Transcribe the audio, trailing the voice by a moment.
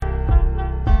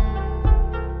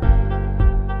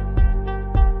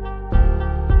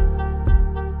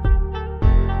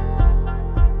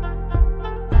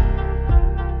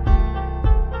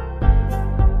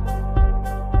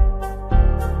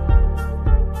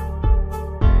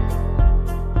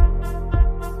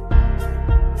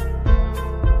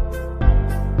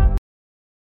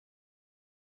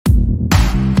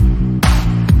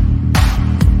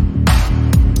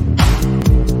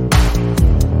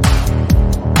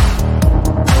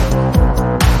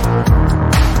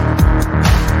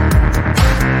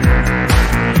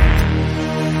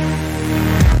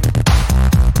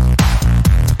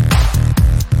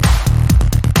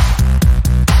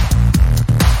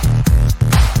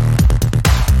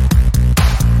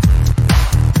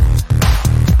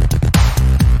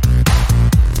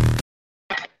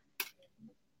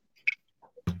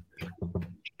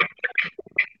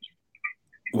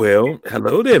Well,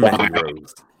 hello there, Mandy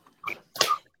Rose.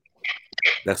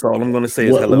 That's all I'm going to say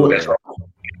is What hello what there.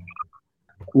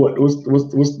 what's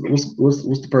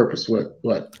the purpose? What?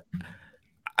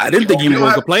 I didn't think you were going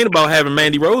to complain about having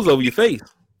Mandy Rose over your face.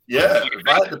 Yeah, if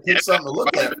I had to pick something to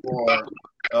look at for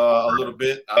a little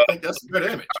bit, I think that's a good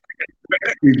image.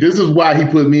 This is why he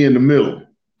put me in the middle.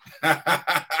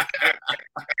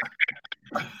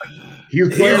 He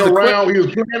was playing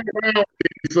around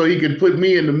so he could put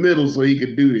me in the middle so he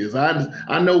could do this.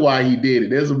 I know why he did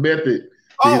it. There's a method.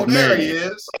 Oh, there he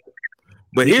is.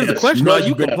 But here's the question: are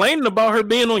you complaining about her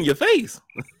being on your face?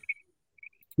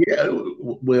 Yeah,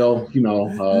 well,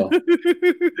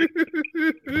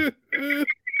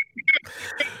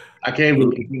 I can't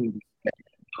really.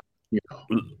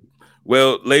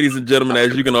 Well, ladies and gentlemen,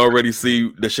 as you can already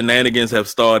see, the shenanigans have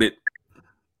started.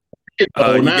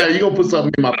 Now you're gonna put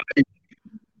something in my face.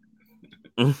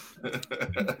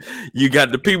 You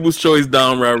got the People's Choice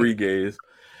Don Rodriguez.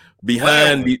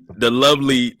 Behind the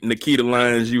lovely Nikita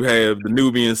Lyons, you have the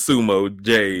Nubian Sumo,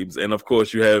 James. And, of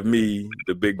course, you have me,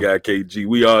 the big guy, KG.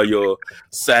 We are your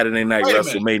Saturday Night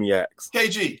WrestleManiacs.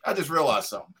 KG, I just realized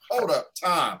something. Hold up.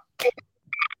 Time.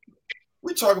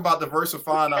 We talk about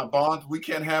diversifying our bonds. We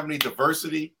can't have any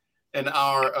diversity in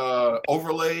our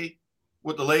overlay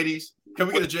with the ladies. Can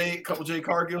we get a couple Jay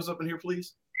Cargills up in here,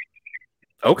 please?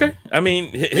 Okay. I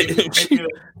mean,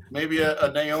 maybe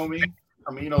a Naomi.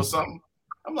 I mean, something.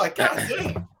 I'm like, God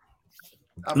damn.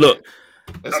 Look,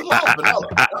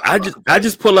 I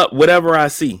just pull up whatever I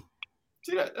see.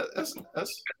 See that's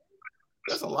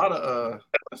a lot of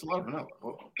vanilla.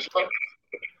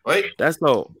 Wait, that's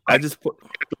no. I just put.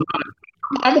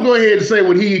 I'm gonna go ahead and say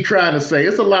what he's trying to say.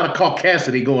 It's a lot of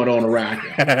caucasity going on around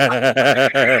here.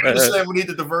 I'm just saying we need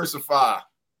to diversify.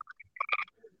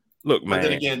 Look, man. But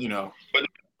then again,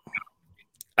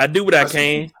 I do what I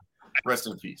can. Rest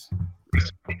in peace.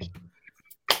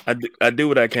 I do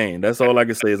what I can. That's all I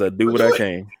can say is I do what I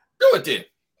can. Do it then.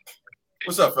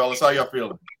 What's up, fellas? How y'all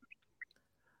feeling?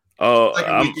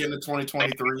 Second weekend of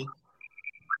 2023.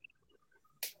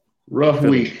 Rough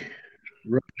week.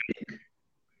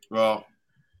 Well,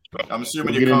 I'm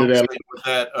assuming you're comfortable with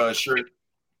that shirt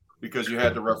because you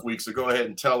had the rough week. So go ahead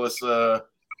and tell us.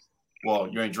 Well,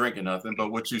 you ain't drinking nothing,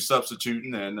 but what you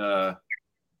substituting and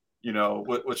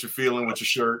what you're feeling with your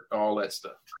shirt, all that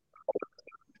stuff.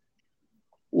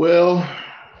 Well,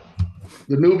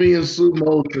 the Nubian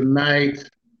Sumo tonight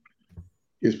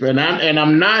is been, and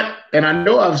I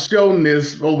know I've shown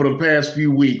this over the past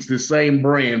few weeks, the same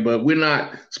brand, but we're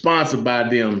not sponsored by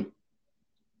them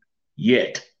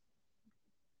yet.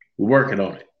 We're working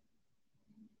on it.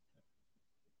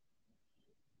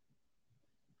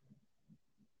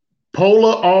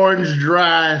 Polar Orange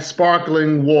Dry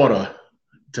Sparkling Water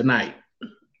tonight.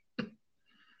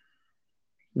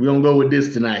 We're going to go with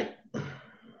this tonight.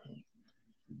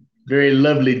 Very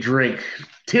lovely drink.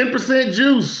 10%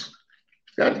 juice.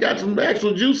 Got some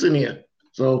actual juice in here.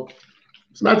 So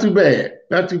it's not too bad.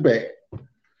 Not too bad.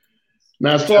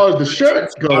 Now, as far as the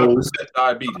shirts go,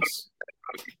 diabetes.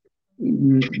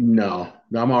 No.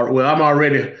 I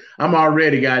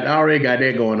already got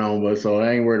that going on, but so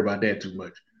I ain't worried about that too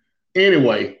much.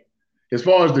 Anyway, as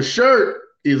far as the shirt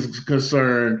is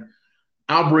concerned,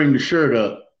 I'll bring the shirt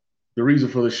up, the reason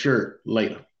for the shirt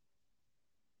later.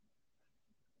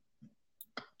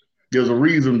 There's a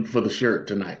reason for the shirt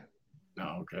tonight.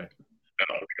 Oh, okay.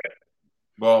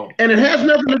 Well, and it has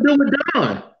nothing to do with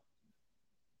Don.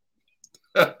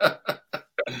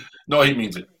 No, he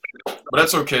means it, but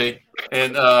that's okay.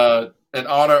 And in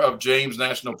honor of James'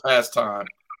 national pastime,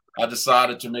 I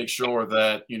decided to make sure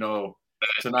that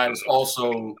tonight is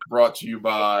also brought to you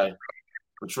by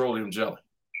petroleum jelly.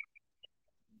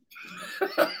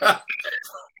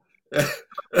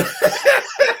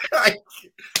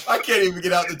 I can't even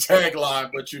get out the tagline,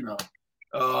 but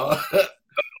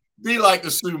be like the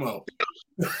sumo.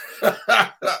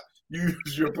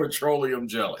 Use your petroleum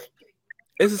jelly.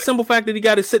 It's a simple fact that he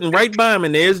got it sitting right by him,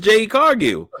 and there's Jay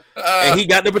Cargill, and he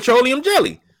got the petroleum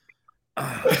jelly.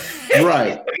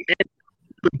 Right.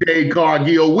 Jay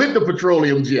Cargill with the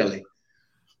petroleum jelly.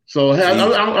 So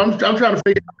I'm trying to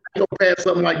figure out how to pass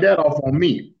something like that off on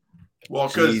me. Well,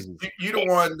 because you're the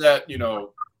one that,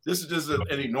 this is just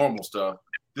any normal stuff.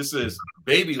 This is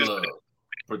baby love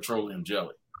petroleum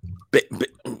jelly.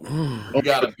 You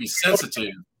got to be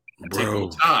sensitive and take your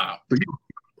time. So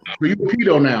you're a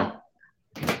pedo now.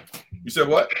 You said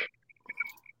what?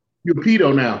 You're a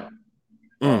pedo now.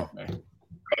 Man.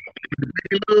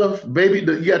 Baby love,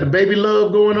 you got the baby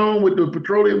love going on with the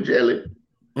petroleum jelly.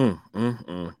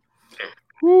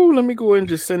 Ooh, let me go ahead and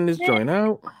just send this joint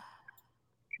out.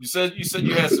 You said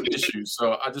you had some issues,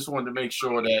 so I just wanted to make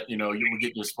sure that you were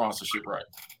getting your sponsorship right.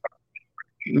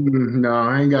 No,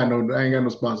 I ain't got no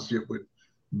sponsorship with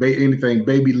anything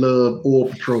Baby Love or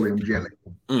petroleum jelly.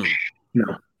 No,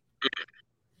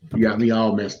 you got me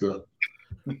all messed up.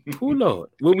 Oh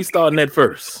Lord, where we starting at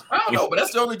first? I don't know, but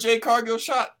that's the only Jade Cargill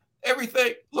shot.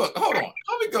 Everything. Look, hold on.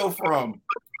 How we go from?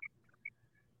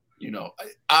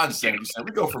 I understand what you're saying.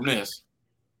 We go from this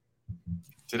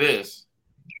to this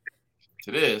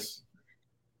to this.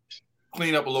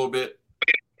 Clean up a little bit.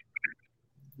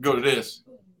 Go to this.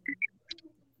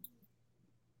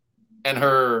 And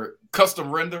her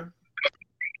custom render?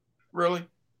 Really?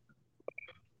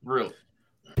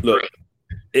 Look,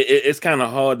 it's kind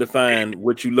of hard to find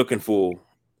what you're looking for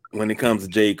when it comes to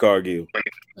Jade Cargill.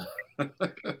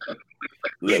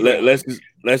 Let's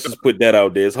just put that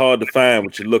out there. It's hard to find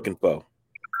what you're looking for.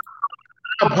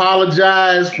 I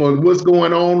apologize for what's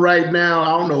going on right now.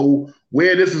 I don't know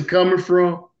where this is coming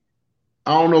from.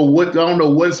 I don't know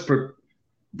what's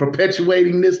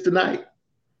perpetuating this tonight.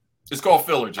 It's called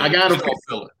filler, Jay. It's called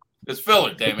filler. It's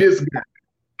filler, damn it. This guy,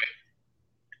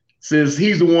 since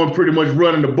he's the one pretty much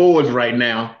running the boards right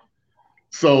now.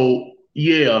 So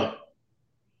yeah.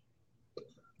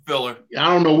 Filler.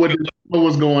 I don't know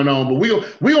what's going on, but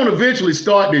we're gonna eventually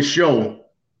start this show.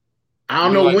 I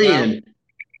don't know when,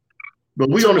 but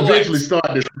we're gonna eventually start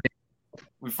this.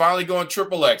 We finally going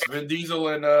XXX. Vin Diesel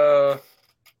and who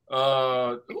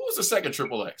was the second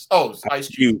XXX? Oh, it's Ice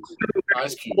Cube.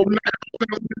 Ice Cube.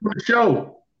 The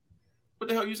show. What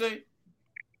the hell you say?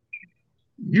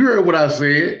 You heard what I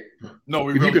said. No,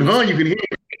 if you can hunt, you can hear.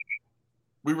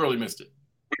 We really missed it.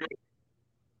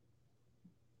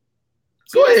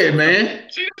 Go ahead, man.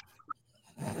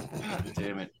 God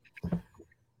damn it.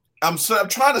 I'm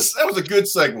trying to. That was a good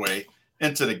segue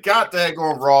into the goddamn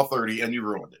Raw 30, and you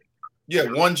ruined it. You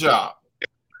had one job.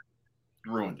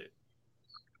 You ruined it.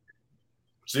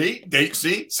 See?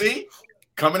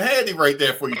 Coming handy right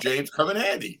there for you, James. Coming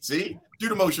handy. See? Do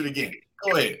the motion again.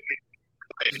 Go ahead.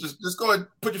 Just go ahead and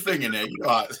put your finger in there. You know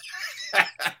how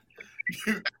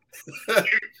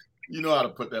you know how to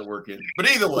put that work in. But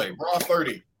either way, Raw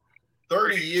 30.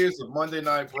 30 years of Monday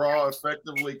Night Raw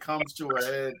effectively comes to a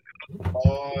head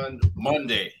on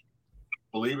Monday.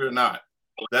 Believe it or not.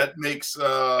 That makes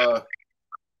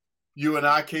you and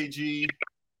I, KG,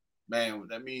 man,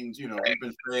 that means, we've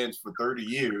been fans for 30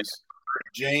 years.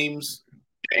 James,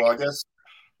 well, I guess.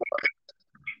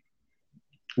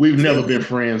 We've never been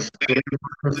friends. Did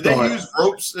they use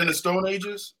ropes in the Stone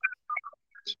Ages?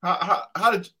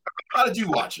 How did you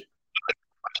watch it?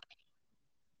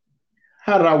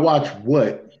 How did I watch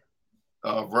what?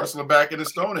 Wrestling back in the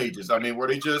Stone Ages. I mean, were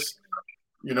they just,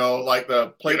 like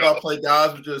the play-by-play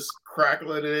guys were just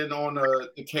crackling it in on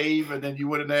the cave, and then you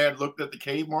went in there and looked at the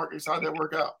cave markings? How'd that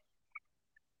work out?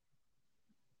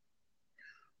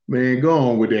 Man, go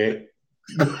on with that.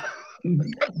 Go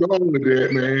on with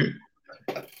that, man.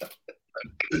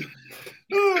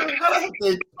 How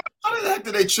the heck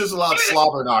did they chisel out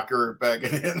Slobberknocker back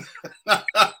in?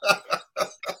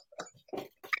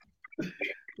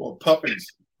 Well, puppies.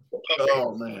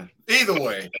 Oh, man. Either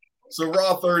way. So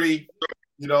Raw 30,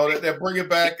 they're bringing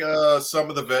back some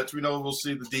of the vets. We know we'll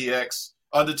see the DX.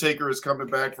 Undertaker is coming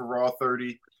back for Raw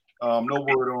 30. No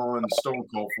word on Stone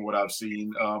Cold from what I've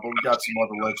seen. But we got some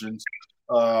other legends.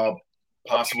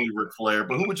 Possibly Ric Flair.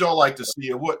 But who would y'all like to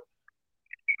see? Or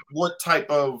what type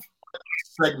of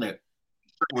segment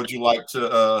would you like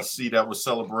to see that would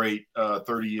celebrate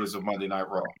 30 years of Monday Night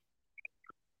Raw?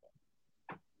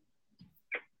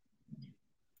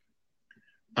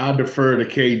 I defer to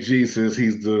KG since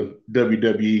he's the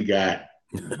WWE guy.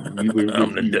 I'm the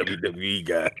WWE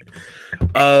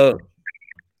guy.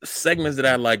 Segments that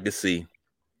I'd like to see.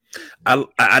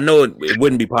 I know it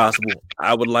wouldn't be possible.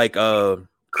 I would like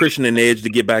Christian and Edge to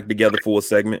get back together for a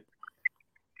segment.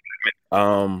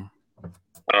 I'd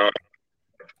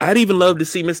even love to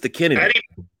see Mr. Kennedy.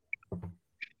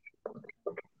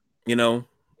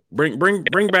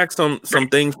 Bring back some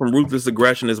things from Ruthless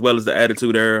Aggression as well as the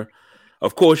Attitude Era.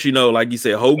 Of course, like you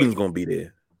said, Hogan's gonna be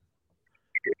there.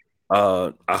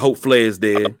 I hope Flair is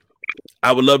there.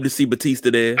 I would love to see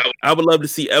Batista there. I would love to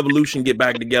see Evolution get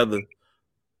back together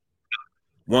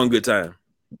one good time.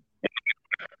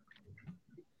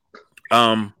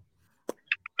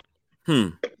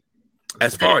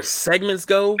 As far as segments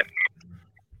go,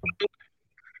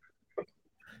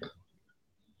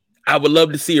 I would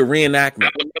love to see a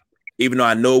reenactment, even though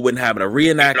I know it wouldn't happen. A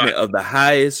reenactment of the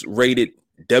highest rated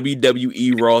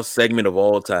WWE Raw segment of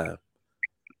all time.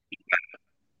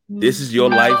 This is your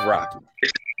life, Rocky.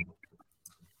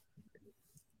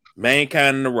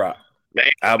 Mankind and The Rock.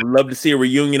 I would love to see a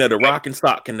reunion of the Rock and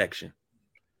Sock Connection.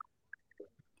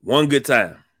 One good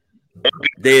time.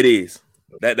 There it is.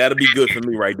 That'll be good for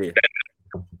me right there.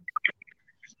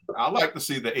 I like to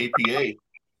see the APA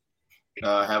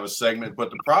have a segment, but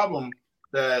the problem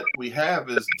that we have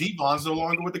is Devon's no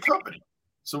longer with the company,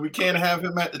 so we can't have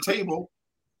him at the table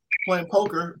playing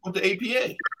poker with the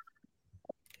APA.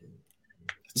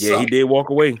 Yeah, he did walk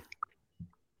away.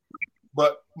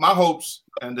 But my hopes,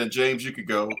 and then James, you could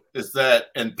go, is that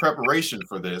in preparation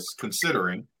for this,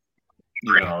 considering,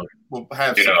 we'll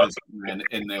have some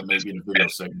in there, maybe in a video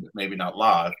segment, maybe not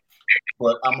live,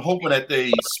 but I'm hoping that they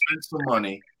spent some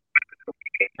money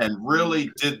and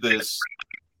really did this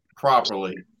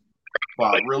properly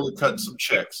by really cutting some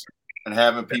checks and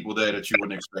having people there that you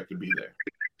wouldn't expect to be there.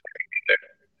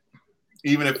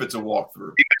 Even if it's a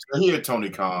walkthrough. So here, Tony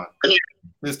Khan,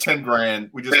 here's 10 grand.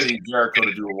 We just need Jericho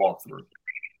to do a walkthrough.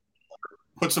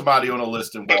 Put somebody on a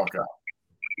list and walk out.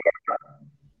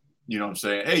 You know what I'm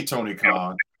saying? Hey, Tony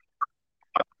Khan,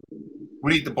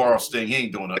 we need to borrow Sting. He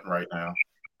ain't doing nothing right now.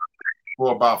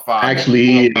 For about 5 Actually,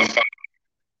 he is.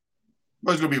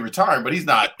 Well, he's going to be retiring, but he's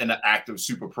not in an active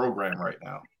super program right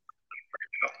now.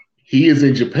 He is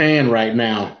in Japan right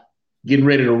now, getting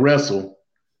ready to wrestle.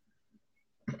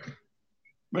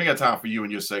 We ain't got time for you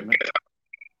and your segment.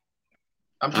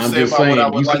 I'm just saying what I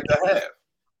would like to have.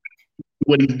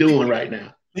 What he's doing right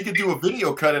now. He could do a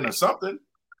video cut in or something,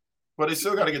 but they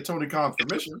still got to get Tony Khan's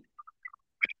permission.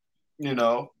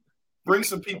 Bring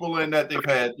some people in that they've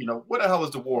had. What the hell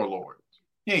is the Warlord?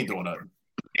 He ain't doing nothing.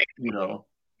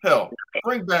 Hell,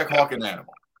 bring back Hawk and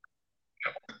Animal.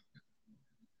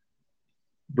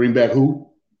 Bring back who?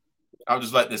 I'm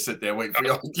just letting this sit there, waiting for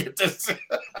y'all to get this.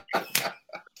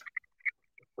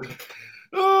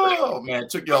 Oh man,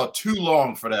 it took y'all too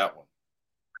long for that one.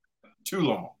 Too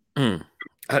long.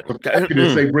 I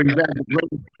could say bring back the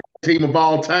greatest team of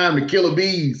all time, the Killer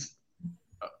Bees.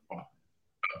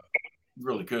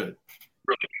 Really good.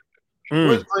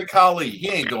 Where's Great Khali? He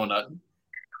ain't doing nothing.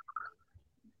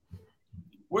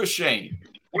 Where's Shane?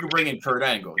 You can bring in Kurt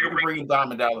Angle. You can bring in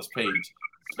Diamond Dallas Page.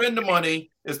 Spend the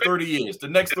money. It's 30 years. The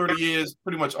next 30 years,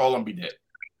 pretty much all of them be dead.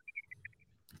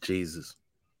 Jesus.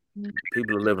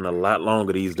 People are living a lot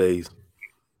longer these days.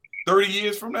 30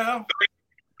 years from now?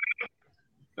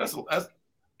 That's you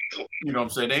know what I'm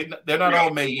saying? They're not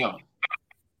all Mae Young.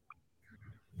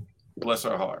 Bless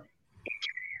her heart.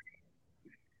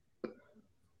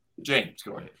 James,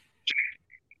 go ahead.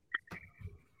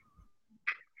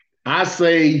 I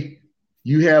say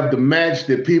you have the match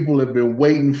that people have been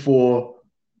waiting for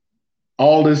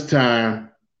all this time,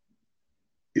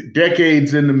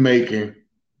 decades in the making.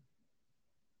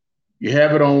 You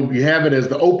have it as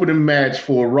the opening match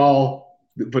for Raw,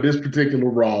 for this particular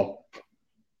Raw.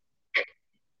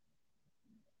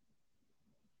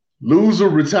 Loser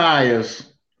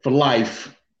retires for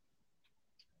life.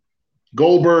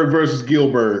 Goldberg versus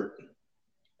Gilbert.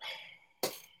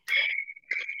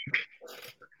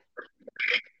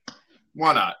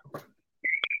 Why not?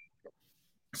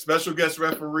 Special guest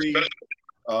referee,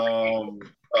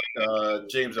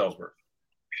 James Ellsworth.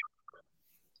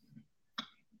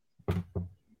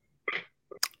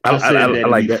 I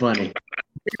like that. Funny.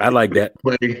 I like that.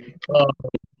 But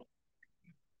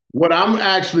what I'm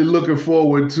actually looking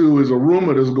forward to is a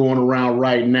rumor that's going around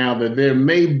right now that there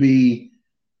may be,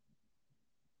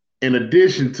 in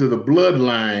addition to the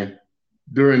bloodline,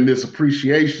 during this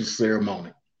appreciation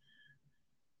ceremony.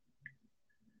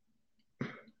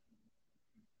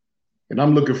 And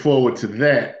I'm looking forward to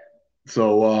that.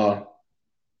 So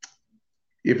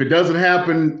if it doesn't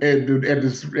happen at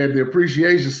the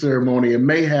appreciation ceremony, it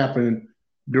may happen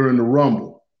during the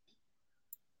Rumble.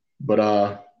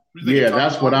 But yeah,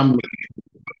 that's what I'm looking for.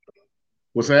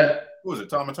 What's that? Who is it,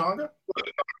 Tama Tonga?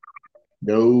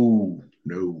 No.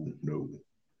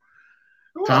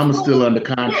 Tom is still under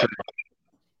contract.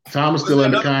 Tom is still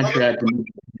under contract.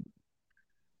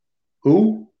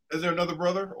 Who? Is there another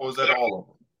brother, or is that all of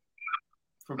them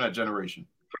from that generation?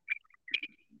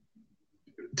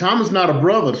 Tom is not a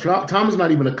brother. Tom is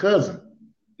not even a cousin.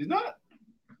 He's not?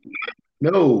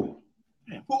 No.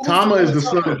 Tama is the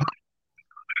son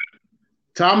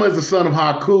of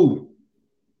Haku.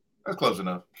 That's close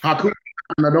enough. Haku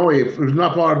Anoa'i is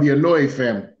not part of the Anoa'i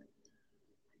family.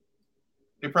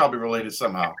 They're probably related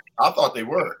somehow. I thought they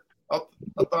were. I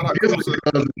thought Haku was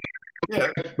yeah.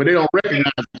 But they don't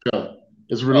recognize each other.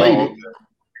 It's related. Oh, okay.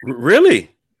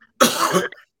 Really?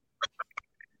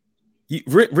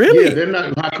 Really? Yeah, they're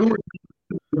not Haku is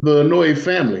the Anoa'i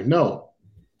family. No.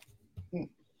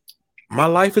 My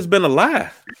life has been a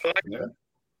lie. Yeah.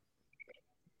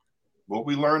 What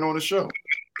we learn on the show.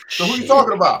 So who you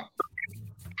talking about?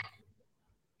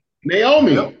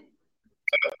 Naomi. Yep.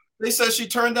 They said she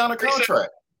turned down a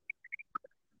contract.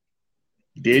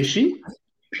 Did she?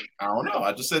 I don't know.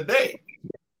 I just said they.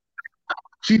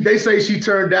 They say she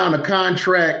turned down a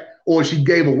contract, or she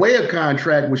gave away a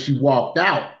contract when she walked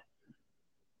out.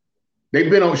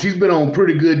 She's been on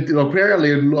pretty good,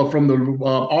 apparently, from the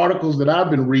articles that I've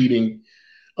been reading,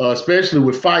 especially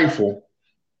with Fightful.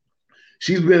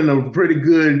 She's been in a pretty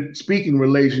good speaking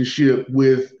relationship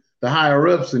with the higher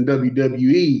ups in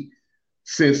WWE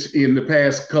since in the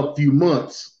past few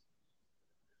months.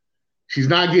 She's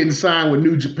not getting signed with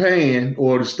New Japan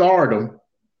or the Stardom.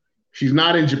 She's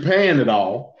not in Japan at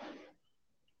all.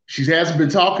 She hasn't been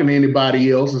talking to anybody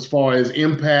else as far as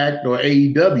Impact or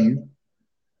AEW.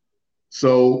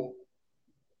 So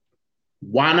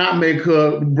why not bring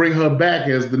her back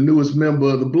as the newest member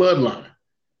of the Bloodline?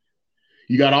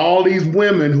 You got all these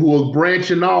women who are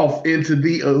branching off into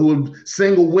who are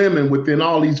single women within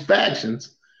all these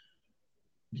factions.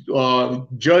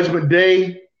 Judgment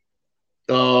Day,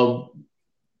 and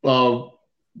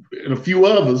a few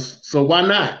others. So why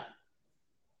not?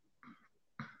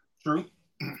 True.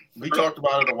 We talked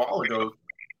about it a while ago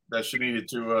that she needed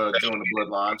to join the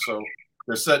Bloodline. So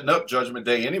they're setting up Judgment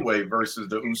Day anyway versus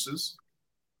the Usos.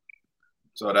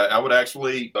 So that I would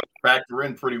actually factor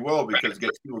in pretty well because it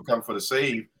gets people come for the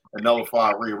save and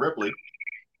nullify Rhea Ripley.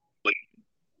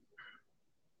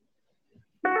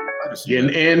 Yeah,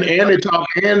 and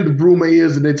the rumor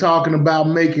is that they're talking about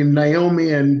making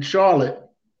Naomi and Charlotte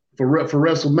for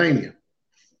WrestleMania.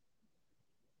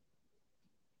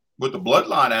 With the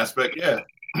Bloodline aspect, yeah.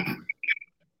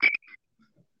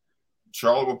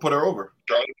 Charlotte will put her over.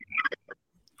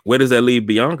 Where does that leave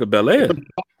Bianca Belair?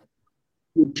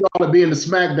 Charlotte being the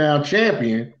SmackDown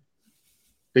champion,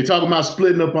 they talking about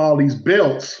splitting up all these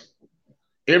belts.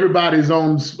 Everybody's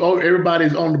on the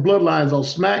Bloodlines on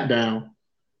SmackDown,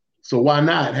 so why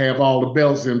not have all the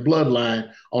belts in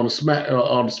Bloodline on the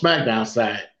SmackDown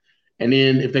side, and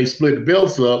then if they split the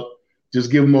belts up,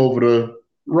 just give them over to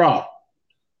Raw.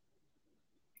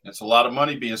 It's a lot of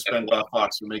money being spent by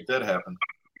Fox to make that happen.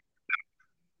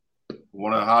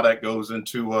 Wonder how that goes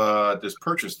into this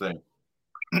purchase thing.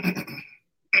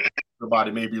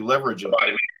 Somebody may be leveraging.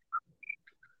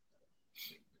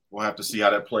 We'll have to see how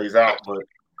that plays out. But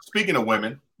speaking of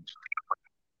women,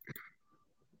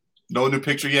 no new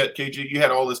picture yet, KG. You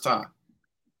had all this time.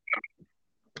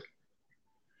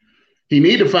 He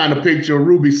need to find a picture of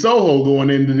Ruby Soho going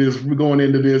into this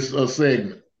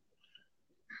segment.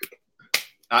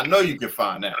 I know you can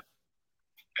find that.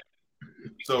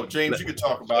 So, James, you can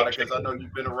talk about it because I know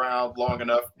you've been around long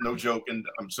enough. No joking.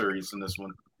 I'm serious in this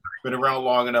one. Been around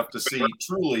long enough to see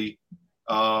truly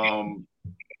the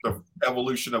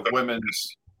evolution of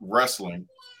women's wrestling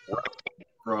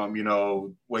from,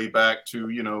 way back to,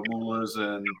 Moolah's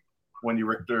and Wendy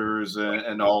Richter's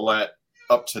and all that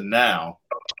up to now.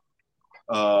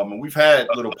 And we've had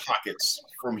little pockets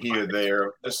from here,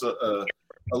 there. Just a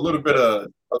little bit of,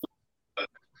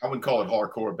 I wouldn't call it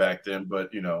hardcore back then,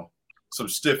 but, some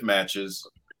stiff matches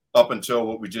up until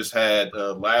what we just had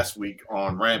last week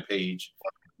on Rampage,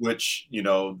 which,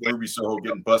 Ruby Soho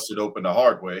getting busted open the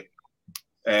hard way,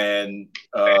 and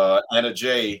Anna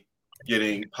Jay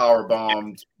getting power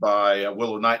bombed by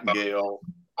Willow Nightingale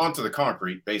onto the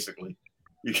concrete, basically,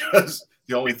 because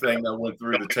the only thing that went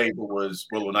through the table was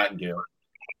Willow Nightingale.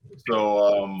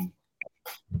 So,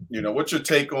 what's your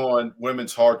take on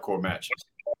women's hardcore matches?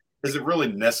 Is it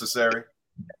really necessary?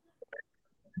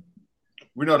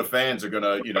 We know the fans are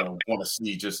gonna, want to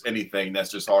see just anything that's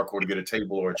just hardcore to get a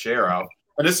table or a chair out,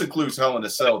 and this includes Hell in a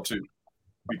Cell too,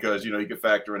 because you can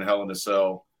factor in Hell in a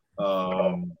Cell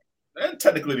and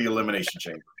technically the Elimination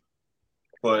Chamber.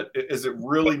 But is it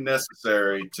really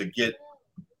necessary to get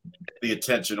the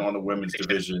attention on the women's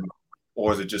division,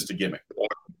 or is it just a gimmick?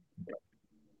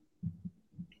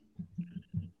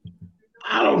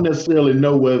 I don't necessarily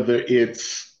know whether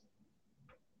it's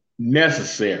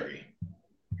necessary.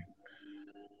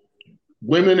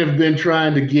 Women have been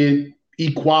trying to get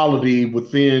equality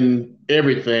within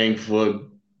everything for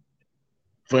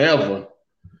forever,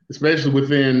 especially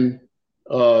within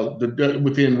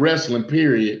within wrestling.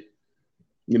 Period.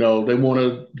 They want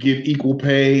to get equal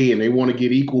pay and they want to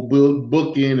get equal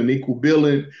booking and equal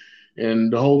billing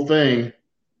and the whole thing.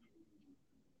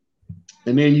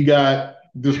 And then you got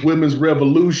this women's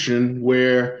revolution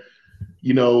where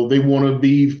they want to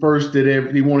be first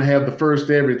at they want to have the first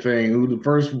everything, who the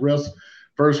first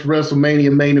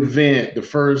WrestleMania main event, the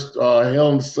first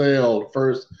Hell in a Cell, the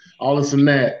first all this and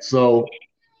that. So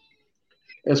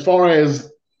as far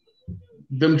as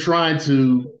them trying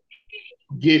to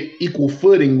get equal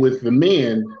footing with the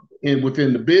men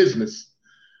within the business,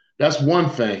 that's one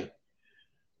thing.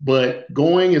 But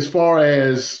going as far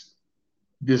as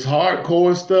this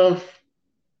hardcore stuff,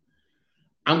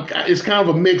 it's kind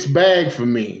of a mixed bag for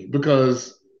me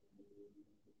because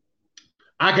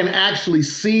I can actually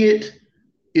see it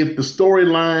if the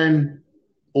storyline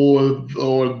or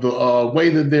the way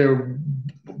that they're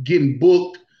getting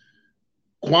booked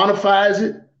quantifies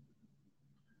it.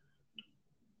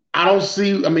 I don't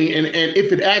see. I mean, and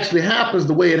if it actually happens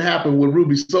the way it happened with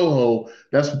Ruby Soho,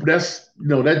 that's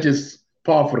just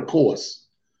par for the course.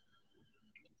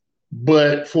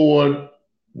 But for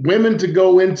women to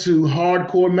go into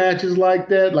hardcore matches like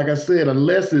that, like I said,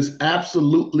 unless it's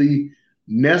absolutely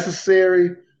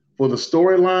necessary for the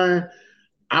storyline,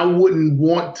 I wouldn't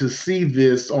want to see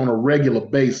this on a regular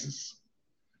basis.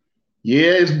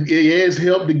 Yeah, it's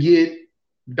helped to get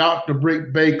Dr.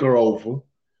 Britt Baker over.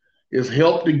 It's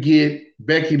helped to get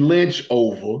Becky Lynch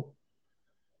over.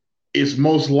 It's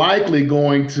most likely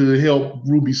going to help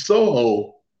Ruby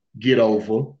Soho get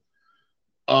over.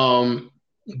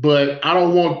 But I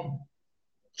don't want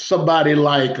somebody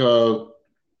like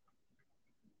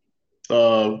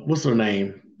what's her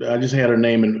name? I just had her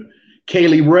name in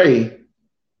Kaylee Ray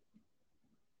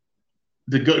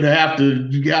to have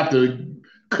to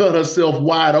cut herself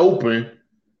wide open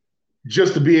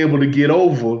just to be able to get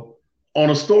over on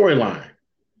a storyline.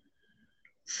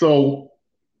 So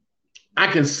I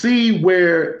can see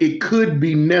where it could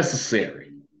be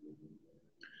necessary.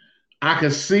 I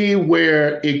can see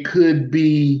where it could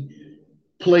be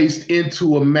placed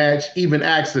into a match even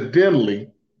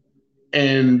accidentally,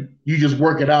 and you just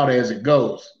work it out as it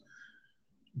goes.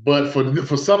 But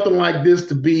for something like this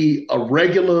to be a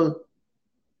regular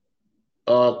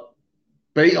on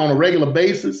a regular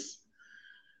basis,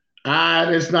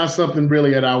 it's not something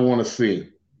really that I want to see.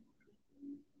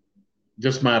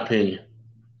 Just my opinion.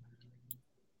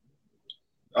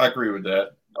 I agree with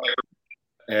that.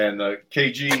 And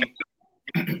KG,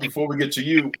 before we get to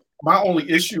you, my only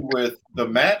issue with the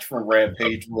match from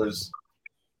Rampage was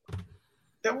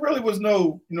there really was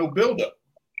no buildup.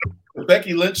 The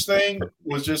Becky Lynch thing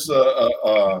was just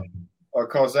a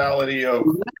causality of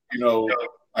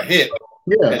a hit.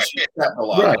 Yeah, and she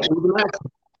capitalized. Right.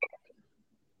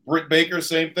 Britt Baker,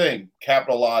 same thing,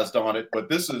 capitalized on it. But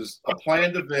this is a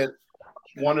planned event.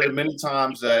 One of the many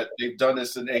times that they've done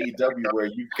this in AEW where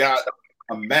you've got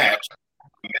a match.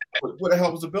 What the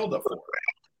hell was the buildup for?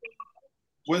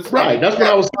 That's what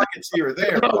I was here or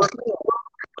there.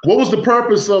 What was the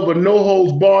purpose of a no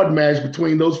holds barred match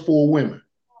between those four women?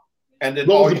 And then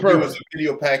all you do is a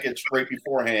video package right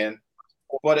beforehand.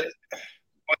 But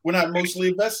we're not mostly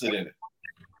invested in it.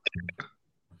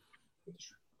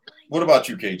 What about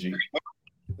you, KG?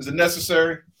 Is it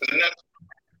necessary?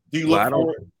 Do you look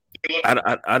for it?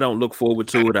 I don't look forward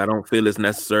to it. I don't feel it's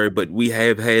necessary, but we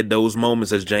have had those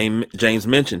moments, as James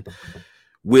mentioned,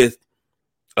 with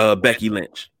Becky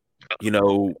Lynch.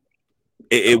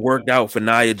 It worked out for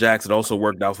Nia Jax. It also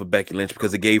worked out for Becky Lynch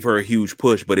because it gave her a huge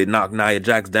push, but it knocked Nia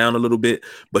Jax down a little bit.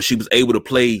 But she was able to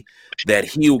play that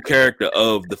heel character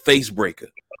of the face breaker.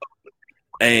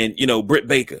 And, Britt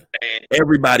Baker,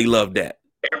 everybody loved that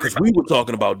because we were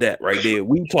talking about that right there.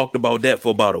 We talked about that for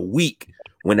about a week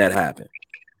when that happened.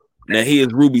 Now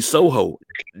here's Ruby Soho.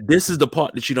 This is the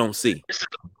part that you don't see.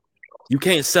 You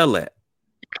can't sell that.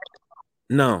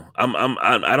 No,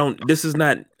 I don't. This is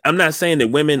not. I'm not saying that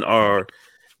women are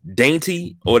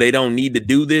dainty or they don't need to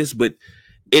do this, but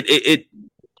it.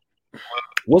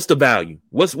 What's the value?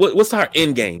 What's our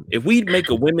end game? If we make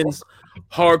a women's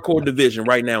hardcore division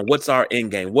right now, what's our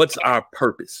end game? What's our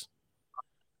purpose?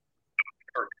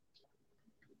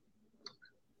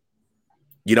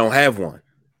 You don't have one.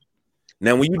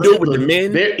 Now, when you do it with the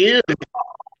men, there is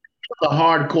a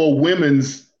hardcore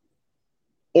women's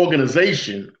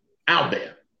organization out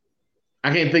there.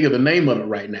 I can't think of the name of it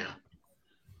right now.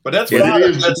 But that's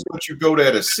what you go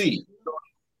there to see.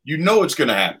 You know it's going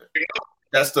to happen.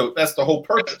 That's the whole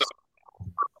purpose.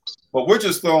 But we're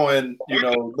just throwing,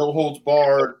 no holds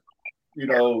barred,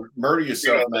 murder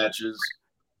yourself matches.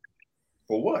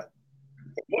 For what?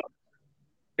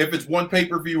 If it's one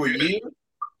pay-per-view a year,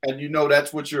 and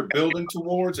that's what you're building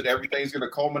towards, and everything's going to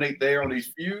culminate there on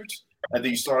these feuds, and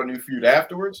then you start a new feud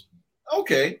afterwards.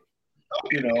 Okay,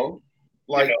 the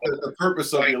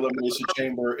purpose of the Elimination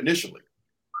Chamber initially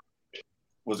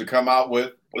was to come out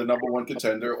with the number one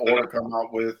contender, or to come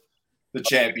out with the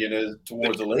champion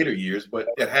towards the later years, but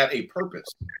it had a purpose.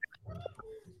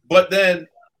 But then,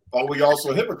 are we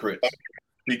also hypocrites?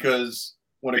 Because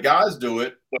when the guys do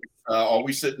it, are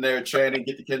we sitting there chanting,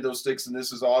 "Get the kendo sticks," and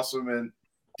this is awesome, and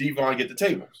Devon get the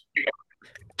tables?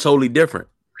 Totally different.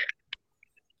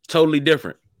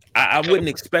 I wouldn't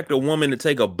expect a woman to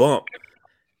take a bump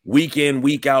week in,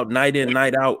 week out, night in,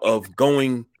 night out of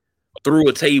going through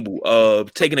a table,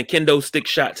 of taking a kendo stick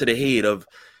shot to the head, of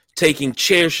taking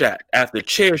chair shot after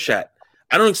chair shot.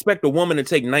 I don't expect a woman to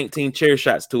take 19 chair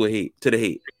shots to the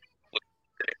head.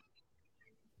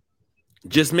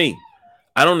 Just me.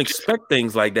 I don't expect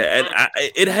things like that. And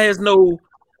it has no,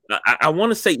 I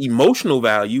want to say emotional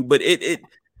value, but it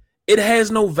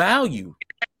has no value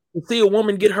to see a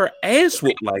woman get her ass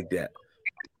whooped like that.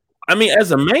 I mean,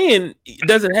 as a man, it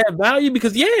doesn't have value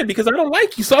because I don't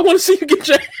like you, so I want to see you get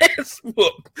your ass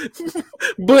whooped.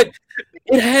 But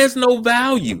it has no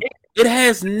value. It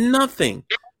has nothing.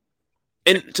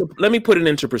 And let me put it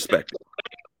into perspective.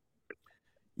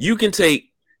 You can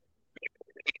take,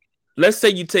 let's say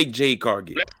you take Jade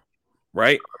Cargill,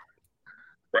 right?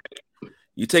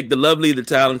 You take the lovely, the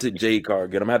talented Jade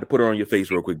Cargill. I'm going to have to put her on your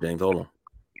face real quick, James. Hold on.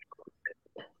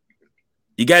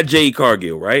 You got Jade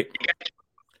Cargill, right?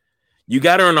 You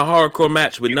got her in a hardcore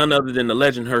match with none other than the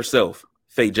legend herself,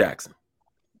 Faye Jackson.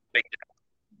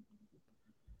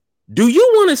 Do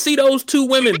you want to see those two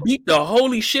women beat the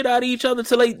holy shit out of each other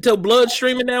till blood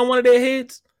streaming down one of their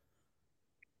heads?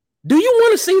 Do you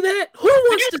want to see that? Who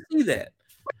wants to see that?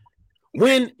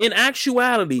 When in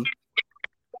actuality,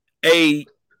 a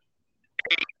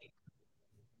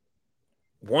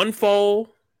one falls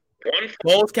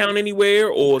count anywhere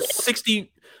or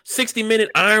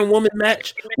 60-minute Iron Woman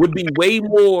match would be way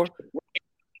more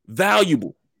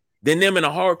valuable than them in a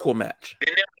hardcore match.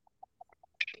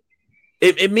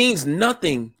 It means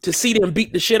nothing to see them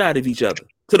beat the shit out of each other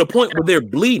to the point where they're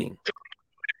bleeding.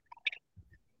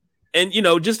 And, you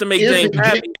know, just to make James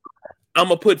happy, I'm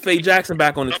going to put Faye Jackson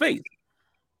back on his face.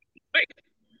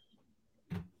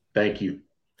 Thank you.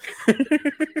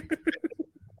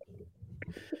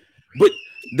 But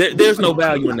there's no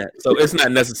value in that, so it's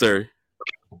not necessary.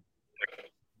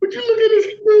 Would you look at this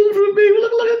dude for me?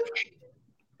 Look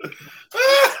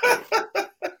at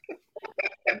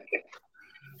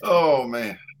Oh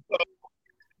man.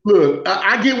 Look,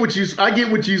 I get what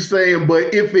you're saying,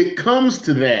 but if it comes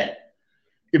to that,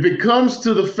 if it comes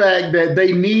to the fact that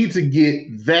they need to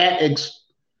get that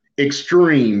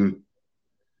extreme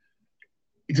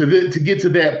to get to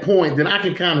that point, then I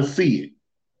can kind of see it.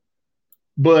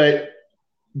 But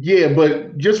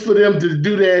just for them to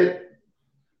do that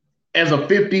as a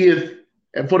 50th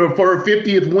for a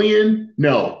 50th win,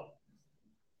 no,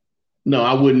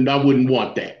 I wouldn't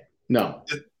want that. No.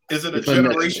 Is it a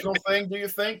generational thing, do you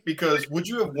think? Because would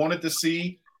you have wanted to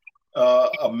see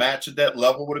a match at that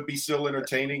level? Would it be still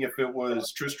entertaining if it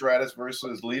was Trish Stratus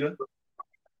versus Lita?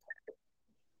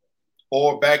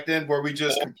 Or back then, were we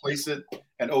just complacent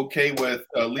and okay with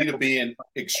Lita being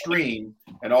extreme,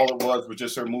 and all it was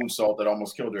just her moonsault that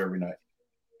almost killed her every night?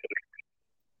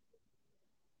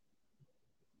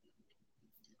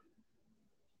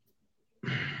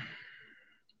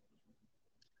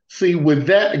 See, with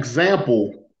that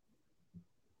example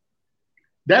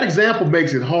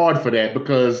makes it hard for that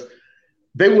because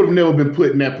they would have never been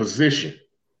put in that position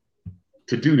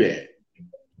to do that.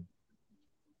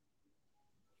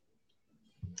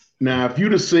 Now, if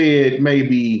you'd have said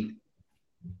maybe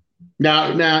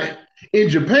now in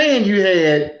Japan you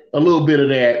had a little bit of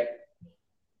that,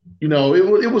 you know,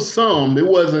 it was some. It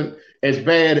wasn't as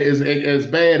bad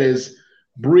as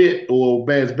Britt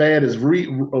or as bad as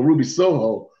Ruby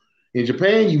Soho. In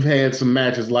Japan, you've had some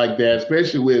matches like that,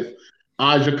 especially with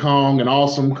Aja Kong and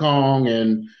Awesome Kong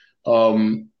and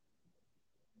Bull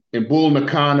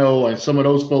Nakano and some of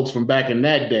those folks from back in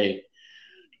that day.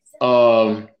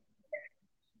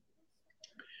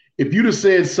 If you'd have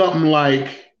said something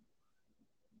like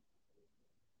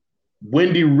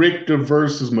Wendy Richter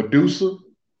versus Medusa,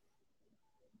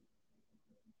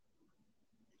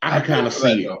 I can kind of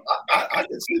see it. I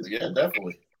can see it, yeah,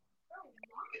 definitely.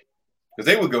 Because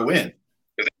they would go in.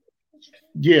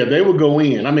 Yeah, they would go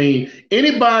in. I mean,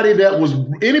 anybody that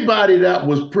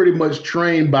was pretty much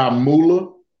trained by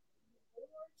Moolah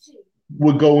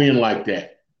would go in like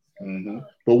that. Mm-hmm.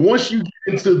 But once you get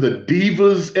into the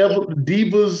Divas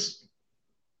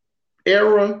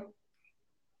era,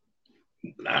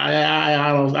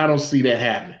 I don't see that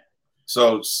happening.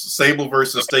 So Sable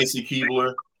versus Stacy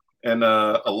Keibler and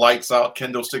a lights out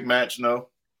kendo stick match, no?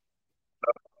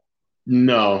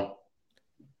 No.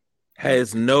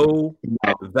 Has no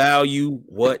value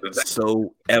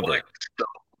whatsoever.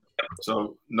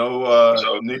 So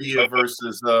no Nydia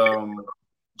versus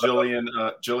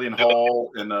Jillian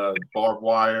Hall in a barbed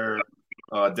wire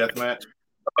death match?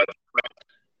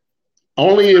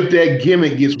 Only if that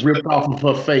gimmick gets ripped off of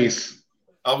her face.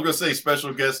 I was going to say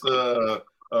special guest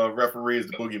referee is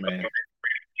the Boogeyman.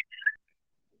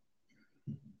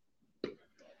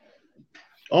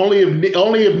 Only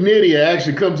if Nydia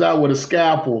actually comes out with a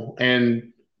scalpel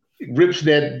and rips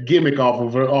that gimmick off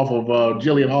of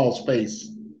Jillian Hall's face.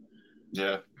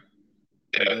 Yeah.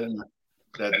 And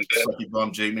that sucky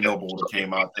bum Jamie Noble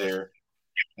came out there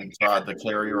and tried to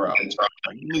carry her out.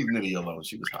 Like, leave Nydia alone.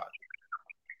 She was hot.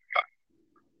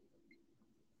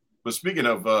 But speaking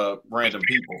of random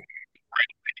people,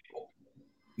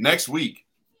 next week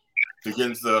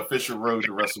begins the official road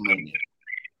to WrestleMania.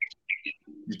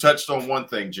 You touched on one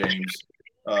thing, James,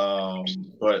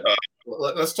 but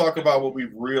let's talk about what we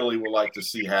really would like to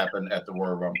see happen at the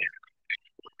Royal Rumble.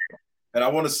 And I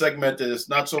want to segment this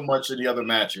not so much in the other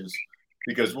matches,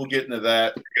 because we'll get into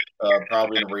that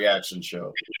probably in a reaction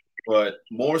show, but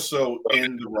more so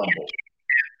in the Rumble,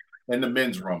 in the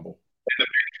men's Rumble.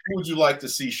 Who would you like to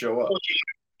see show up?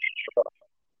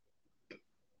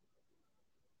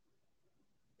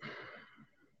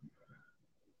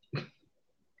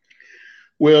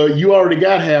 Well, you already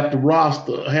got half of the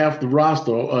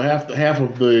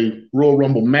Royal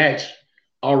Rumble match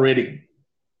already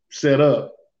set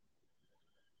up.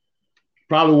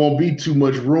 Probably won't be too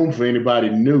much room for anybody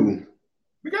new.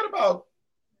 We got about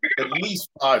at least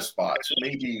 5 spots,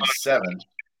 maybe 7.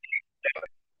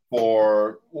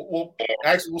 We'll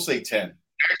say 10.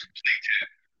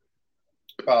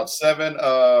 About 7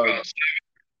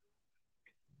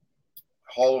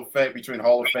 Hall of Fame, between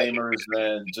Hall of Famers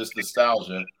and just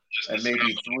nostalgia, and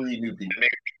maybe 3 new people.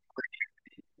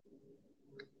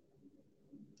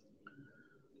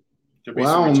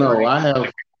 Well, I don't know.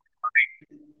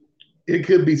 It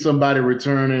could be somebody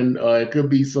returning. It could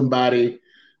be somebody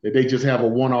that they just have a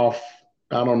one-off.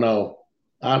 I don't know.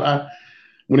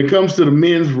 When it comes to the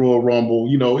men's Royal Rumble,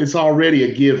 it's already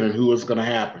a given who is going to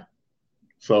happen.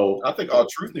 So I think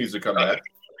R-Truth needs to come back.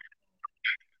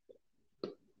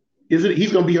 Is it?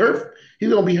 He's going to be hurt.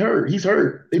 He's going to be hurt. He's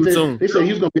hurt. They say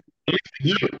he's going to be a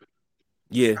year.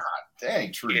 Yeah. God,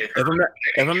 dang, true. If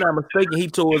I'm not mistaken, he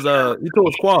tore his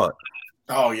quad.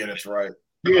 Oh yeah, that's right.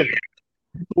 Yeah.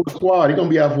 He tore his quad. He's going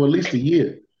to be out for at least a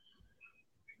year.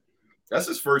 That's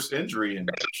his first injury, and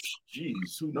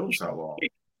geez, who knows how long.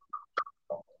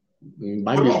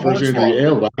 Might be his first injury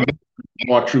ever. I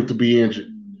want Truth to be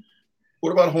injured.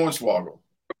 What about Hornswoggle?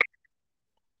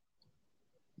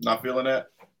 Not feeling that?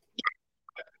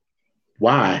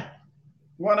 Why?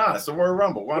 Why not? It's the Royal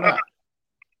Rumble. Why not?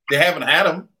 They haven't had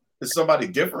him. It's somebody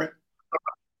different.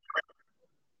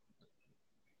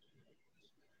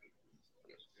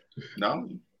 No.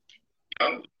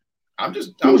 I'm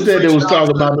just. Who was that was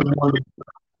talking about?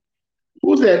 Who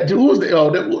was that? Who was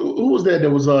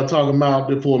that was talking about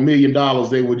that for $1 million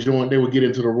they would get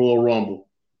into the Royal Rumble?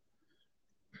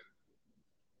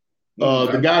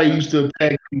 The guy who used to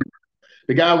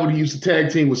tag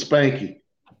team with Spanky.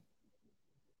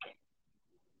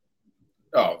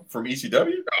 Oh, from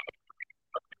ECW?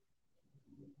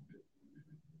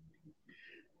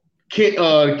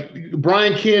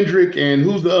 Brian Kendrick, and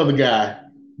who's the other guy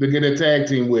that get a tag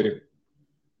team with him?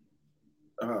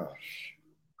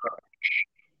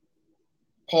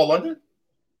 Paul London?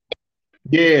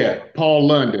 Yeah, Paul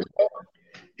London.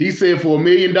 He said for $1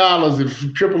 million,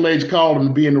 if Triple H called him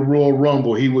to be in the Royal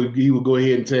Rumble, he would go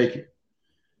ahead and take it.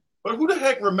 But who the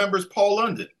heck remembers Paul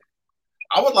London?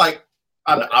 I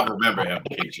remember him,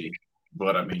 KG.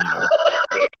 But I mean,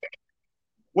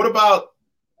 what about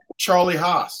Charlie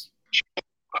Haas?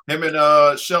 Him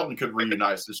and Shelton could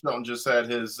reunite. So Shelton just had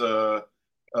his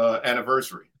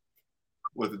anniversary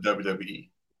with the WWE.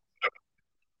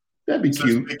 That'd be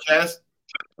cute. Big Cass,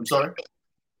 I'm sorry.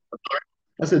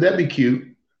 I said that'd be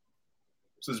cute.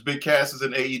 Since Big Cass is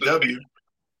in AEW,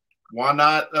 why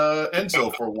not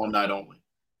Enzo for one night only?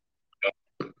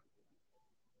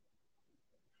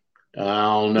 I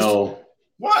don't know.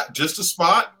 What? Just a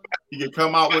spot? He could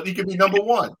come out with. He could be number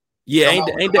 1. Yeah,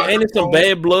 ain't there some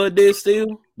bad blood there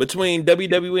still between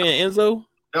WWE and Enzo?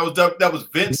 That was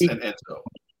Vince and Enzo.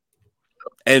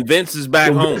 And Vince is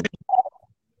back home.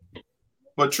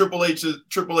 But Triple H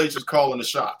is calling the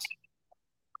shots.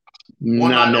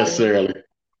 Not necessarily.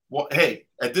 Well, hey,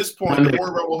 at this point, the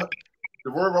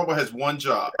Royal Rumble has one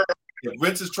job. If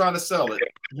Vince is trying to sell it,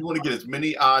 you want to get as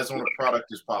many eyes on the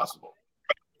product as possible.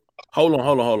 Hold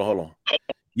on.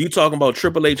 You talking about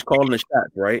Triple H calling the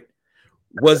shots, right?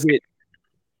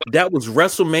 That was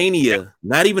WrestleMania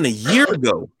not even a year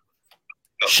ago.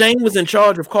 Shane was in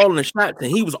charge of calling the shots,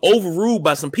 and he was overruled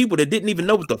by some people that didn't even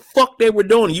know what the fuck they were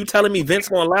doing. You telling me Vince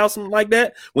gonna allow something like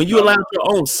that when you allowed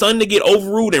your own son to get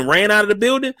overruled and ran out of the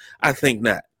building? I think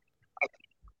not.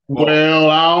 Well,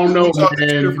 I don't know,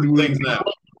 man. Different things now.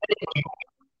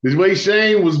 The way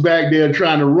Shane was back there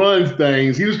trying to run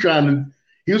things, he was trying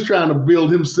He was trying to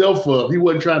build himself up. He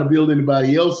wasn't trying to build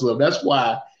anybody else up. That's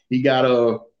why they got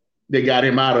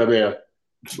him out of there.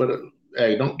 But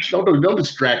hey, don't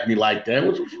distract me like that.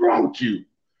 What's wrong with you?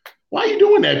 Why are you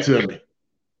doing that to me?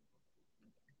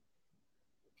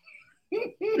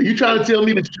 Are you trying to tell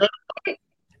me to shut up?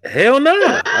 Hell no.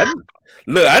 I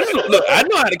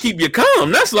know how to keep you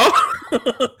calm. That's all.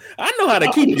 I know how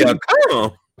to keep you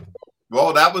calm.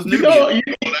 Well, that was new.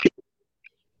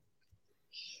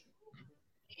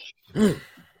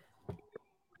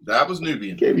 That was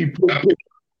Nubian. Can't be put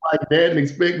like that and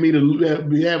expect me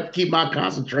to keep my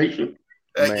concentration.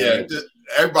 Yeah,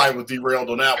 everybody was derailed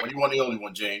on that one. You weren't the only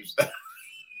one, James.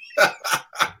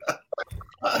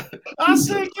 I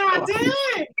said, God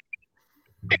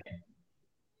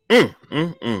damn.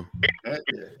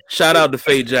 Shout out to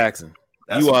Faye Jackson.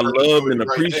 You are loved and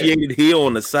appreciated here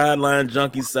on the Sideline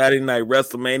Junkies Saturday Night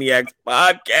WrestleManiacs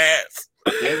podcast.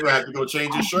 James gonna have to go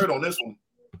change his shirt on this one.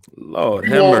 Lord,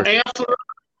 she won't answer.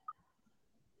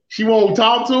 She won't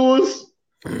talk to us.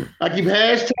 I keep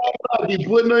hashtagging. I keep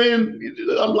putting her in.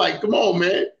 I'm like, come on,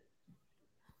 man.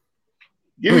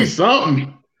 Give me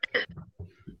something.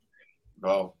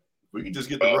 Oh, we can just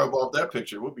get the rub off that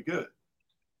picture. We'll be good.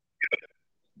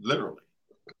 Literally.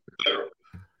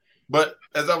 But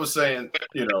as I was saying,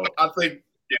 I think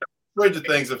stranger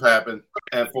things have happened.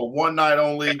 And for one night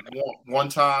only, one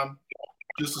time,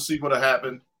 just to see what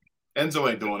happened, Enzo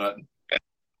ain't doing nothing.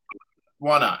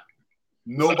 Why not?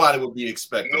 Nobody would be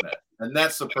expecting that. And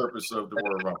that's the purpose of the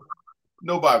Royal Rumble.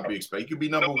 Nobody would be expecting. You could be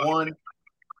number one,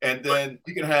 and then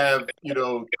you can have,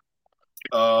 Drew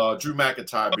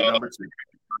McIntyre be number two.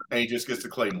 And he just gets to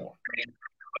Claymore.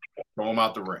 Throw him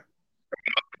out the ring.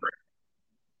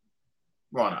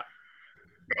 Why not?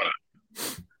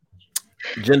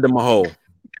 Jinder Mahal.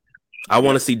 I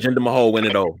want to see Jinder Mahal win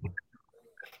it all.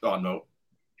 Oh, no.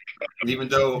 Even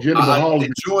though Jinder Mahal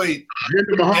enjoyed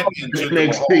Jinder Mahal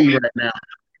NXT right now.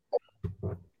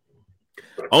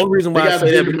 Only reason why I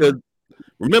say that because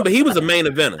remember he was a main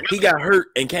eventer. He got hurt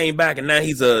and came back, and now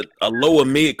he's a lower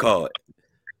mid card.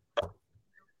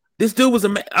 This dude was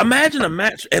imagine a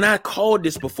match, and I called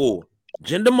this before.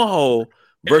 Jinder Mahal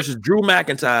versus Drew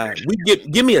McIntyre.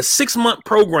 Give me a 6-month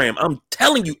program. I'm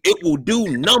telling you, it will do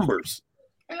numbers.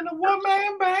 And a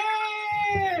one-man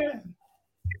band.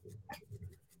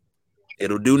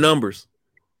 It'll do numbers.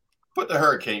 Put the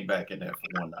Hurricane back in there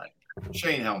for one night.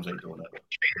 Shane Helms ain't doing that.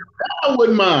 I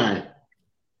wouldn't mind.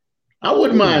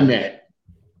 That.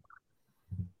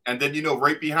 And then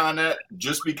right behind that,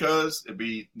 just because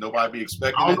nobody be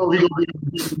expecting. I don't know if he's gonna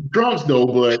be drunk though,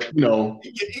 but he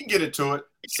can get into it.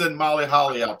 Send Molly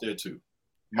Holly out there too,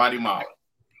 Mighty Molly,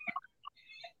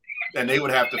 and they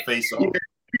would have to face off.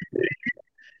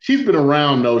 She's been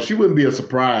around though. She wouldn't be a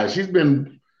surprise. She's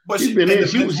been in the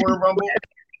men's Royal Rumble.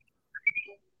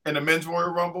 In the men's Royal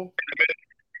Rumble.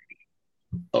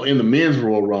 Oh, in the men's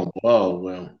Royal Rumble. Oh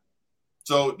well.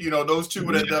 So those two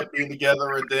would end up being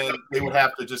together, and then they would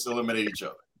have to just eliminate each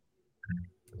other.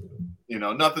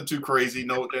 Nothing too crazy.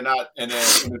 No, they're not in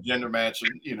a gender match,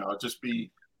 and just be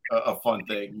a fun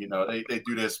thing. They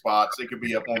do their spots. They could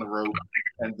be up on the rope,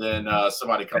 and then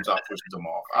somebody comes out, pushes them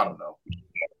off. I don't know.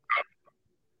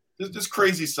 There's just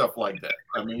crazy stuff like that.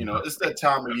 I mean, it's that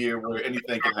time of year where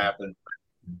anything can happen.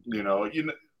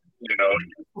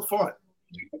 For fun.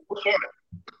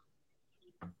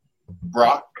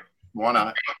 Brock, why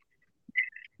not?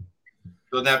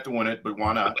 Doesn't have to win it, but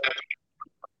why not?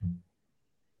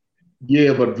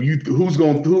 Yeah, but who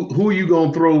are you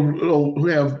gonna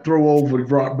throw over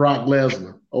Brock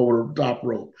Lesnar over the top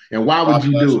rope? And why would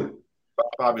you do it?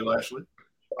 Bobby Lashley.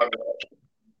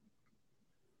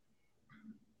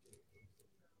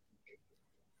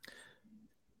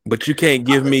 But you can't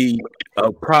give me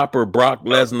a proper Brock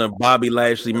Lesnar, Bobby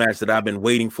Lashley match that I've been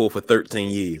waiting for 13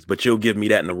 years. But you'll give me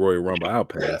that in the Royal Rumble. I'll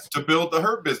pass. To build the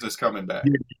Hurt Business coming back.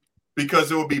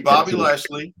 Because it would be Bobby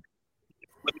Lashley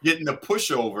getting the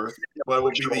pushover, but it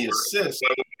would be the assist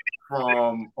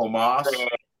from Omos,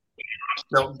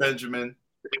 Shelton Benjamin,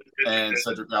 and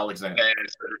Cedric Alexander.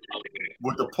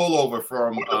 With the pullover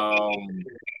from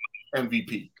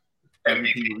MVP.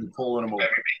 MVP would be pulling him over.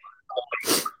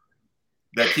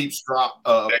 That keeps Brock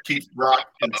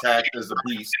intact as a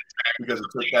beast because it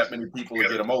took that many people to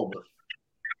get him over.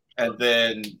 And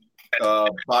then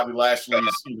Bobby Lashley's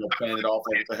playing it off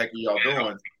like, what the heck are y'all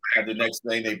doing? And the next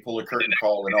day they pull a curtain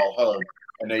call and all hug,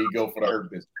 and there you go for the Hurt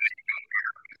Business.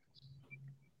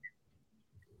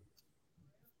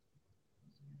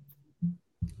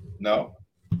 No.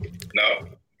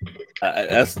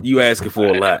 That's you asking for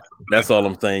a lot. That's all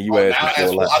I'm saying. You asking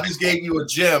for a lot. I just gave you a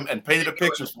gem and painted the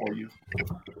pictures for you,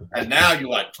 and now you're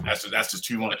like, that's just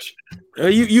too much.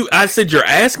 I said you're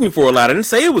asking for a lot. I didn't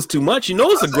say it was too much. You know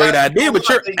it's a great idea, but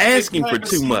you're asking for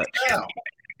too much.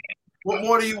 What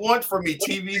more do you want from me?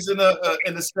 TVs in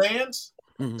the stands?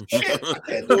 Shit, I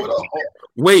can't do it all.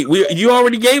 Wait, you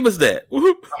already gave us that.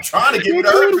 I'm trying to give you the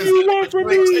herpes. You ain't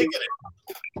taking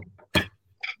it.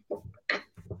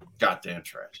 Goddamn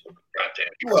trash. Goddamn.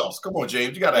 Who else? Come on,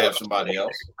 James. You got to have somebody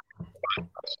else.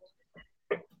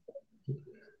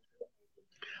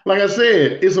 Like I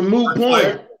said, it's a moot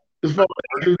point as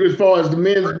far as the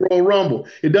men's Royal Rumble.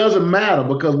 It doesn't matter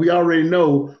because we already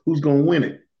know who's going to win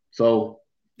it. So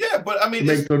yeah, but I mean, it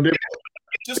makes no difference.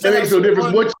 It makes no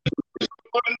difference what.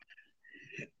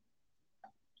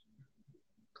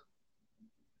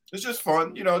 It's just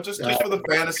fun, you know, just for the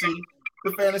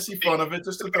fantasy fun of it,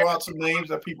 just to throw out some names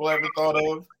that people haven't thought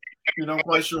of. You know, I'm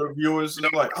quite sure viewers are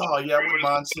like, oh yeah, I wouldn't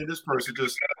mind seeing this person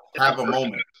just have a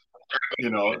moment. You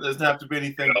know, it doesn't have to be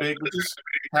anything big, but just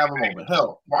have a moment.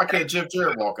 Hell, why can't Jeff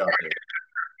Jarrett walk out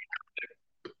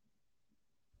there?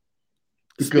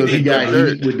 Because he got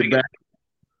hit with the back.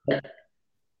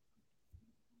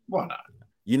 Why not?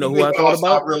 You know who I thought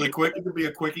about? Really quick. It could be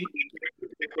a quickie.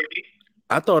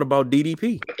 I thought about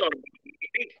DDP.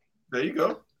 There you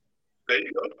go.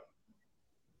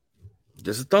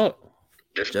 Just a thought.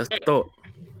 Just a thought.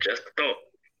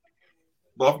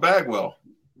 Buff Bagwell.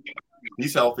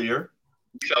 He's healthier.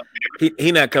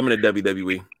 He not coming to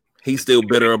WWE. He's still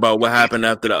bitter about what happened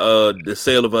after the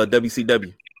sale of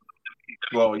WCW.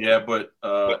 Well, yeah, but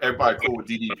everybody cool with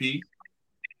DDP,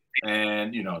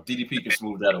 and you know DDP can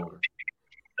smooth that over.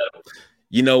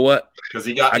 You know what? Because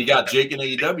he got Jake in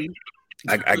AEW.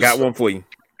 I got one for you.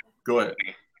 Go ahead.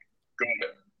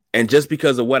 And just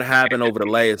because of what happened over the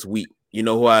last week, you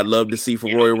know who I'd love to see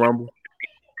for Royal Rumble?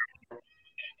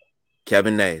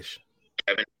 Kevin Nash.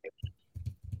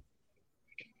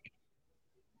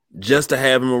 Just to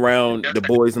have him around the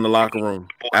boys in the locker room.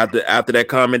 After that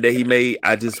comment that he made,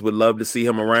 I just would love to see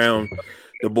him around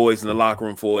the boys in the locker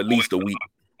room for at least a week.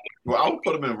 Well, I would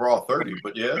put him in Raw 30,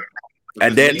 but yeah.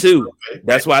 At that too. Okay.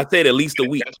 That's why I said at least a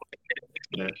week.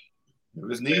 Yeah. If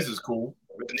his knees is cool.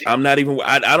 I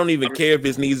don't even care if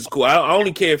his knees is cool. I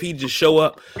only care if he just show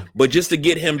up, but just to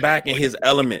get him back in his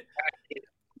element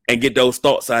and get those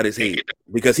thoughts out of his head.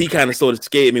 Because he kind of sort of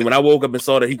scared me. When I woke up and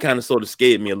saw that, he kind of sort of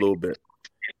scared me a little bit.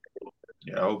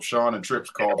 Yeah, I hope Sean and Trips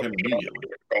called him immediately.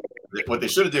 What they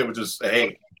should have did was just say,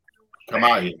 hey, come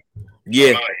out here.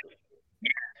 Yeah.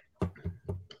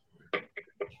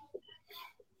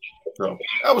 So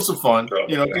that was some fun.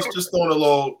 You know, just throwing a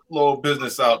little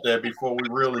business out there before we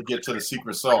really get to the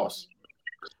secret sauce.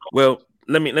 Well,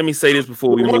 let me say this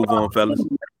before we move on, fellas.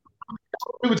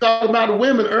 We were talking about the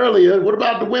women earlier. What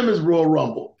about the women's Royal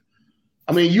Rumble?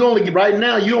 I mean, right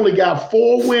now you only got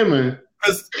 4 women.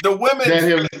 Because the women that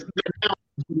have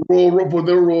for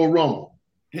their Royal Rumble.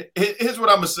 Here's what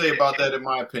I'm gonna say about that. In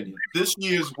my opinion, this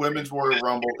year's women's Royal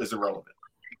Rumble is irrelevant.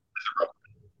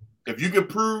 If you can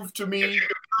prove to me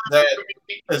that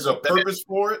there's a purpose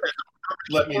for it,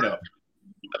 let me know.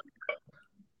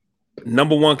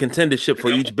 Number 1 contendership for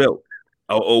each belt,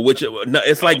 or which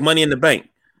it's like Money in the Bank.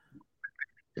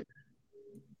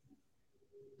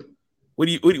 What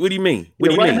do you mean?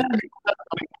 What do you mean?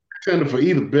 Contender for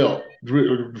either belt,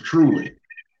 truly.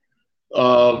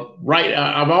 Right.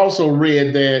 I've also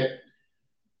read that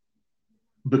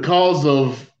because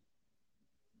of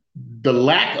the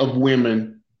lack of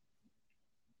women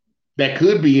that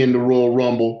could be in the Royal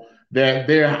Rumble, that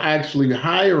they're actually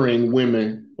hiring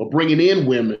women or bringing in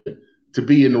women to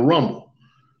be in the Rumble.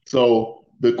 So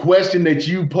the question that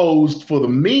you posed for the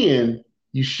men,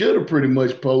 you should have pretty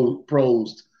much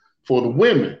posed for the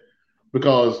women,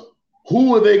 because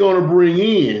who are they going to bring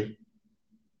in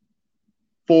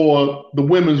for the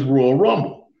women's Royal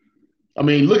Rumble? I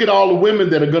mean, look at all the women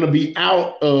that are going to be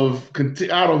out of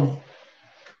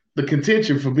the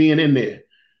contention for being in there.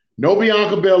 No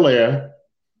Bianca Belair,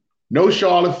 no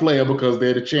Charlotte Flair because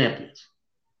they're the champions.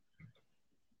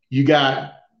 You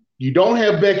don't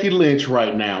have Becky Lynch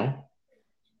right now.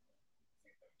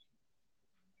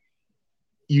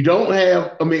 You don't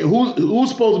have. I mean, who's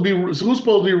supposed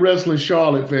to be wrestling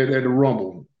Charlotte at the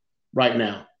Rumble right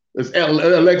now? It's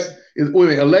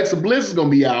Alexa Bliss is going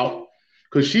to be out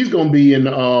because she's going to be in.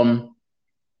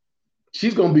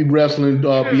 She's going to be wrestling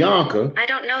Bianca. I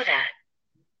don't know that.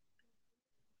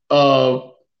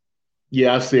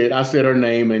 Yeah, I said her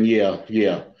name, and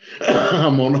yeah.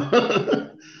 I'm on.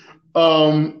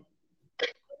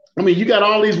 I mean, you got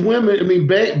all these women. I mean,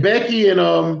 Becky and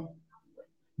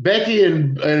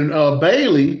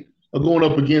Bayley are going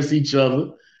up against each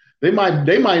other. They might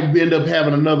end up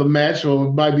having another match,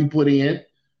 or might be put in.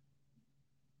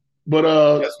 But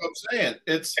that's what I'm saying.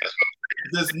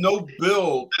 there's no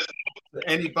build to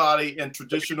anybody in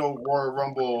traditional Royal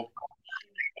Rumble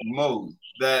mode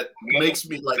that makes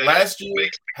me like last year.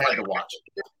 Had to watch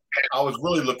it. I was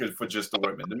really looking for just the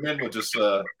women. The men were just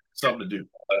something to do.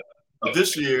 But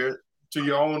this year, to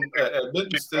your own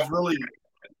admittance, there's really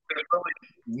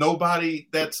nobody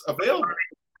that's available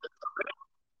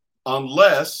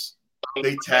unless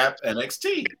they tap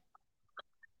NXT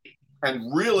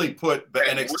and really put the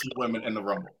NXT women in the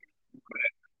Rumble.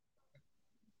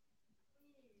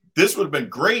 This would have been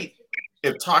great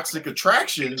if Toxic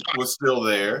Attraction was still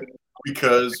there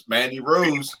because Mandy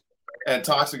Rose and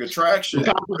Toxic Attraction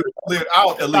cleared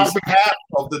out at least half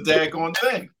of the daggone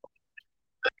thing.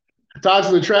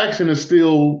 Toxic Attraction is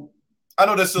still. I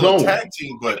know they're still a tag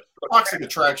team, but Toxic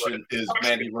Attraction is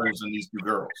Mandy Rose and these two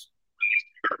girls.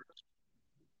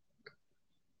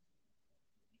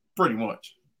 Pretty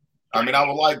much. I mean, I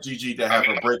would like Gigi to have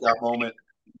her breakout moment,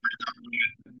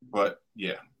 but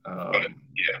yeah.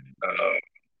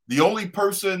 The only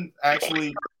person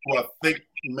actually who I think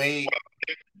may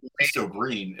be still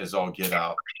green is all get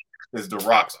out is the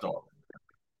Rockstar.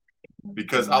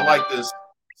 Because I like this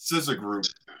scissor group.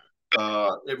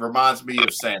 It reminds me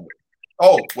of Sandy.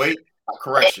 Oh, wait,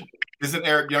 correction. Isn't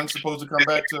Eric Young supposed to come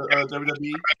back to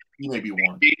WWE? He may be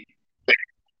one.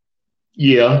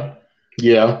 Yeah.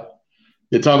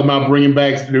 They're talking about bringing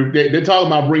back. They're talking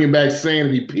about bringing back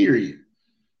Sanity. Period.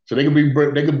 So they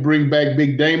could bring back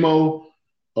Big Damo,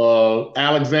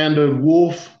 Alexander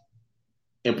Wolf,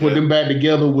 and put them back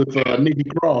together with Nikki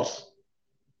Cross,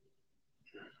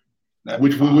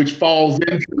 which falls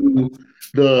into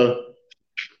the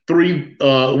three.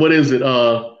 What is it?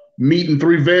 Meat and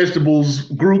three vegetables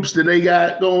groups that they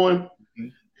got going.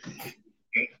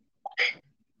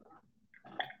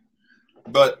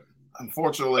 But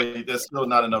unfortunately, there's still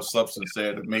not enough substance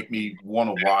there to make me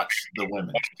want to watch the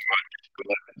women.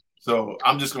 So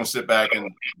I'm just going to sit back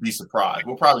and be surprised.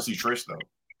 We'll probably see Trish, though.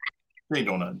 She ain't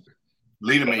doing nothing.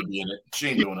 Lita may be in it. She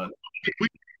ain't doing nothing.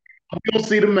 We'll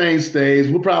see the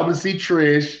mainstays. We'll probably see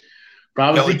Trish.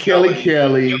 Probably see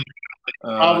Kelly.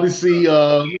 Probably see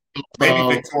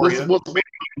maybe Victoria.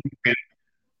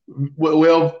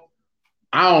 Well,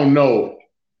 I don't know.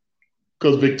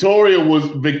 Because Victoria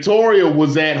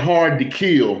was at Hard to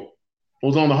Kill.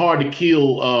 Was on the Hard to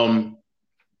Kill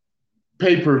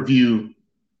pay-per-view,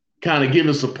 kind of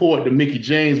giving support to Mickie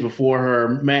James before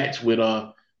her match with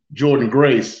Jordynne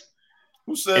Grace.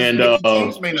 Who says Mickie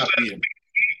James may not be in it?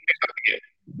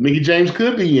 Mickie James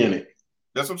could be in it.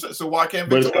 That's what I'm saying. So why can't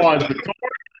Victoria? But as far as Victoria,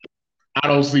 I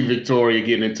don't see Victoria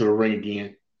getting into the ring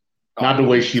again. Not the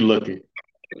way she looking.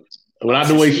 Not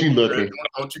the way she looking.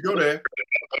 Don't you go there.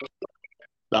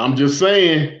 I'm just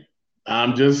saying.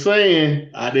 It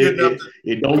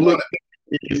don't look.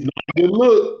 It's not a good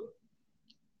look.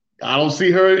 I don't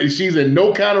see her. She's in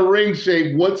no kind of ring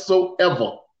shape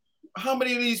whatsoever. How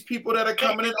many of these people that are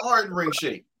coming in are in ring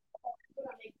shape?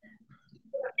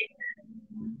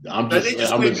 They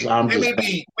may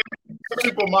be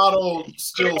supermodel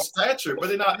still stature, but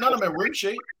they're not. None of them in ring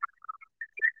shape.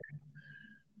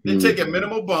 They're taking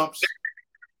minimal bumps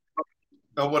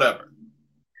or whatever.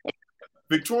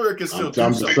 Victoria can still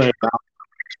do something. Saying,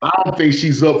 I don't think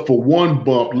she's up for one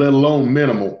bump, let alone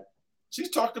minimal. She's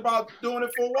talked about doing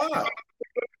it for a while.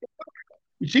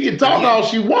 She can talk all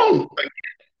she wants.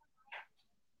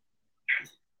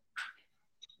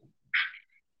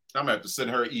 I'm gonna have to send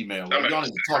her an email. Like, y'all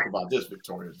need to talk about this,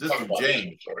 Victoria. This is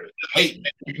James. Hate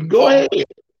me. Go ahead.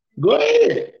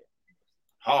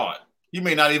 Hard. He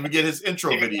may not even get his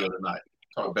intro video tonight.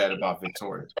 Talk bad about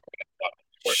Victoria.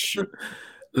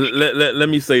 Let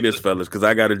me say this, fellas, because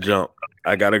I gotta jump.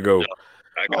 I gotta go.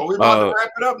 Oh, we're about to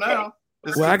wrap it up now.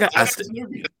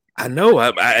 I know.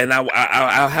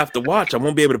 I'll have to watch. I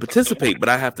won't be able to participate, but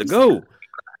I have to go.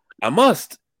 I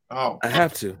must. Oh, I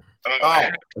have to. Oh.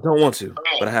 I don't want to,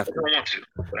 but I have to.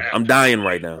 I'm dying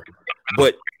right now.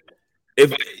 But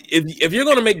if you're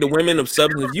gonna make the women of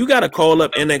substance, if you gotta call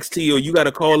up NXT or you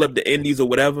gotta call up the Indies or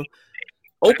whatever,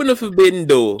 open the forbidden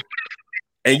door,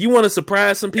 and you want to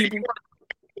surprise some people.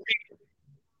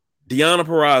 Deonna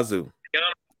Purrazzo,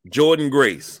 Jordynne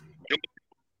Grace,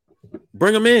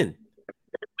 bring them in.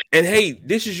 And hey,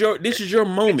 this is your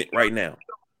moment right now.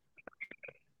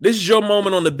 This is your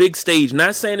moment on the big stage.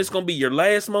 Not saying it's going to be your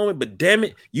last moment, but damn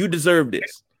it, you deserve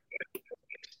this.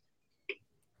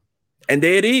 And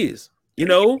there it is,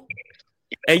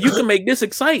 and you can make this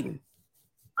exciting.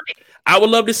 I would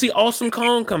love to see Awesome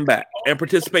Kong come back and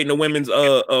participate in the women's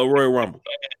Royal Rumble.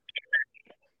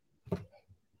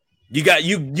 You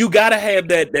got to have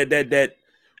that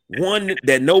one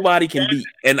that nobody can beat.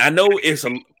 And I know it's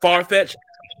a far-fetched.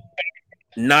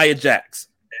 Nia Jax.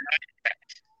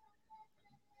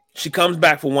 She comes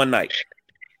back for one night.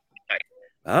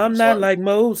 I'm not like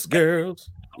most girls,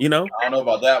 you know. I don't know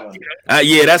about that one.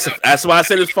 Yeah, that's why I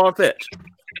said it's far-fetched.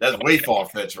 That's way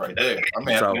far-fetched right there. I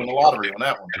may have to win the lottery on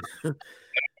that one.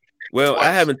 Well,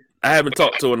 I haven't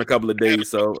talked to her in a couple of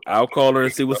days, so I'll call her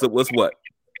and see what's what.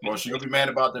 Well, she gonna be mad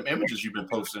about them images you've been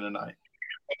posting tonight.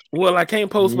 Well, I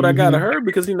can't post what I got of her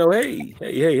because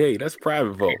hey, that's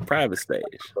private vote, private stage.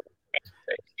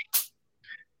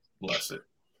 Bless it.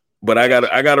 But I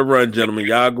gotta run, gentlemen.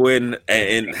 Y'all go ahead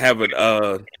and have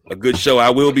a good show. I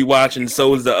will be watching.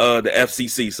 So is the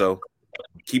FCC. So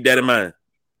keep that in mind.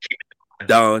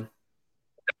 Don.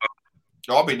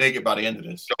 I'll be naked by the end of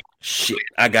this. Shit,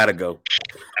 I gotta go.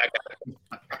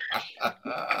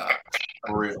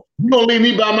 For real. You gonna leave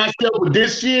me by myself with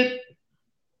this shit?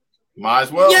 Might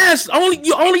as well. Yes, only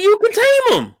you can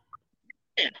tame him.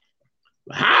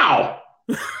 How?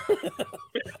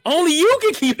 Only you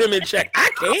can keep him in check. I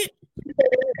can't.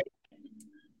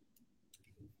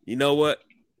 You know what?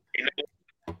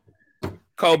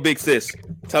 Call Big Sis.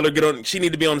 Tell her get on. She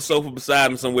need to be on the sofa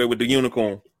beside him somewhere with the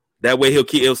unicorn. That way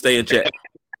he'll stay in check.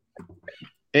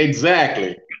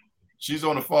 Exactly. She's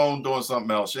on the phone doing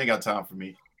something else. She ain't got time for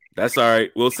me. That's all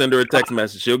right. We'll send her a text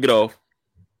message. She'll get off.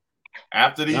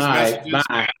 After these messages,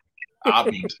 I'll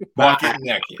be bucket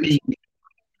naked.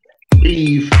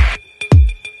 Leave.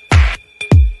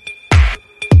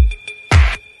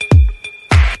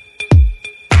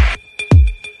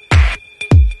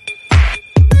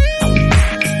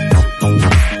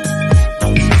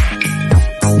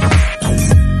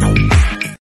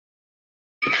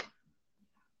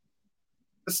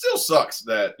 It still sucks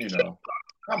that,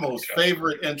 my most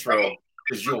favorite intro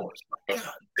is yours. God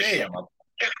damn, I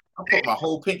put my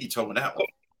whole pinky toe in that one.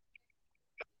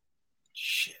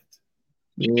 Shit.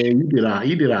 Yeah,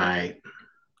 you did all right.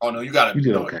 Oh no, you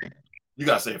did okay. You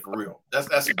gotta say it for real. That's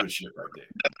some good shit right there.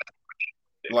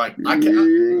 Like I can't.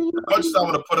 As much as I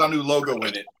want to put our new logo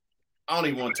in it, I don't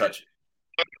even want to touch it.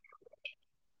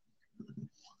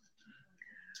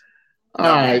 All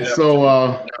right, so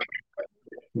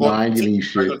I ain't giving you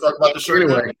shit. Gonna talk about the shirt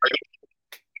anyway.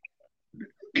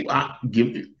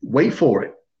 Wait for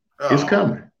it. It's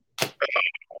coming.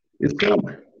 It's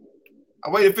coming. I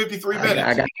waited 53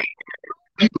 minutes.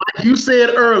 Like you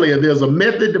said earlier, there's a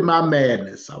method to my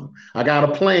madness. I got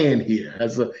a plan here. I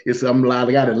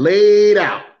got it laid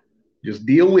out. Just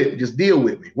deal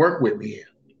with me. Work with me here.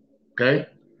 Okay.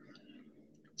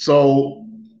 So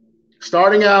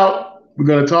starting out, we're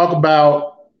going to talk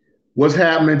about what's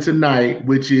happening tonight,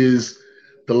 which is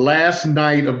the last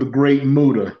night of the Great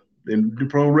Muta. And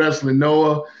Pro Wrestling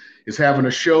Noah is having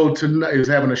a show tonight.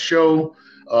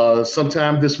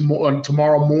 Sometime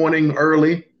tomorrow morning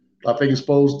early. I think it's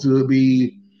supposed to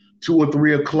be 2 or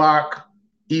 3 o'clock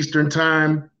Eastern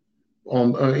time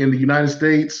in the United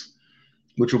States,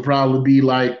 which will probably be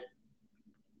like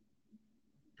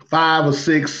 5 or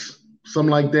 6, something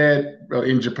like that,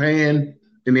 in Japan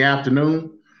in the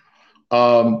afternoon.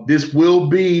 This will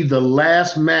be the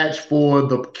last match for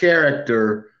the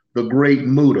character, the Great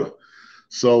Muta.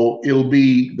 So it'll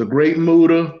be the Great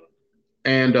Muta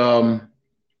and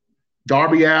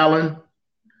Darby Allin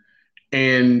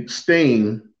and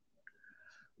Sting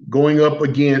going up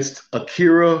against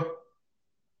Akira,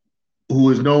 who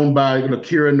is known by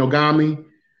Akira Nogami,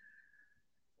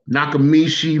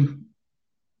 Nakamichi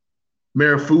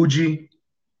Marufuji,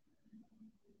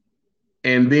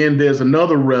 and then there's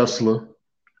another wrestler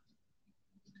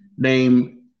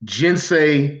named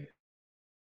Jinsei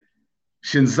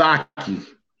Shinzaki.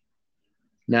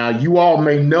 Now, you all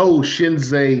may know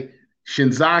Shinzaki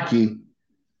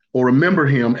or remember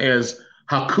him as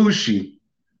Hakushi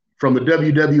from the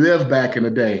WWF back in the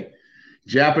day.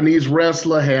 Japanese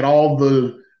wrestler, had all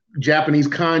the Japanese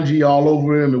kanji all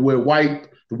over him and wear the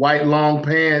white long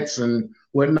pants and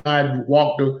whatnot,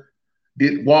 walk the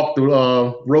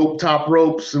top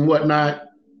ropes and whatnot.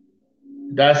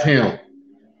 That's him.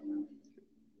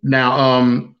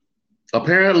 Now,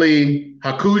 apparently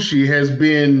Hakushi has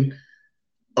been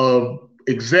an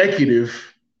executive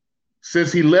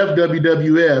since he left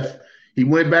WWF. He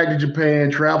went back to Japan,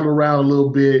 traveled around a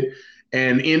little bit,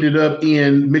 and ended up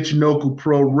in Michinoku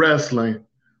Pro Wrestling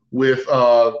with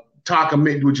Taka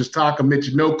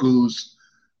Michinoku's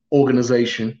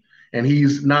organization. And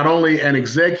he's not only an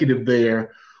executive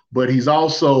there, but he's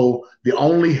also the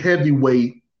only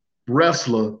heavyweight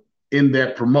wrestler in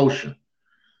that promotion.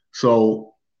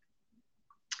 So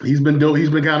he's been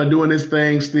kind of doing his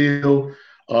thing still.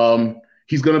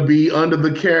 He's going to be under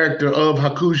the character of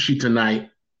Hakushi tonight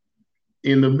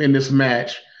in this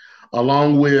match,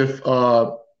 along with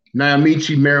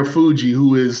Naomichi Marufuji,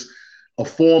 who is a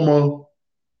former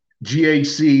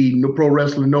GHC, Pro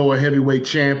Wrestling Noah heavyweight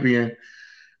champion.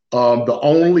 One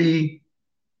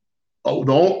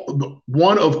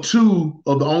of two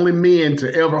of the only men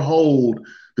to ever hold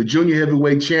the junior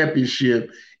heavyweight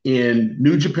championship in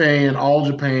New Japan, All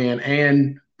Japan,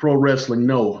 and Pro Wrestling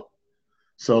Noah.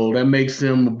 So that makes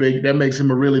him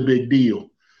a really big deal.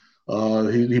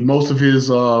 Most of his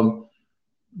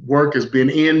work has been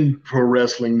in Pro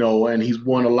Wrestling Noah, and he's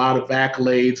won a lot of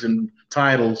accolades and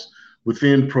titles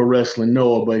within Pro Wrestling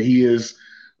Noah, but he is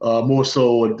more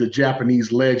so the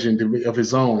Japanese legend of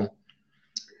his own.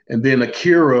 And then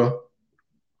Akira,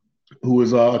 who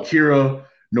is Akira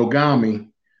Nogami,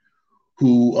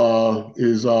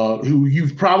 who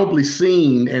you've probably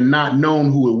seen and not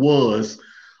known who it was.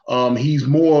 He's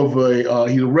more of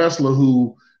he's a wrestler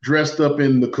who dressed up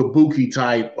in the kabuki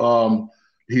type.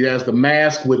 He has the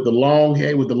mask with the long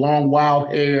hair, with the long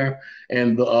wild hair,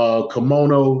 and the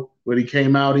kimono that he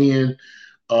came out in.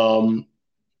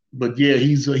 But yeah,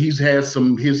 he has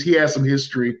some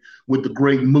history with the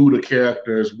Great Muta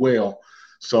character as well.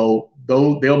 So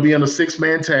they'll be in a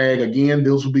 6-man tag again.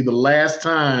 This will be the last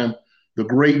time the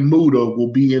Great Muta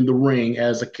will be in the ring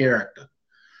as a character.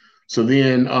 So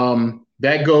then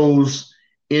that goes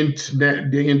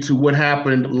into what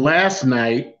happened last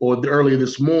night or earlier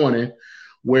this morning,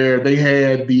 where they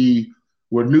had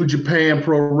where New Japan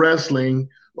Pro Wrestling,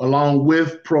 along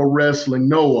with Pro Wrestling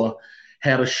Noah,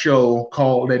 had a show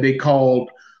that they called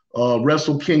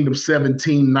Wrestle Kingdom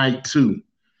 17 Night 2.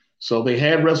 So they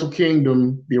had Wrestle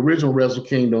Kingdom, the original Wrestle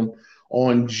Kingdom,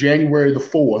 on January the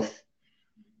 4th,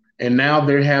 and now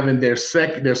they're having their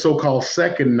so-called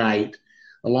second night,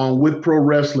 along with Pro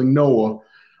Wrestling Noah,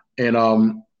 and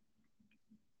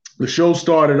the show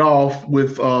started off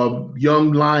with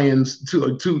young lions,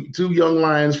 two young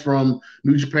lions from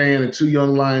New Japan and 2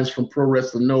 young lions from Pro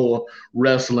Wrestling Noah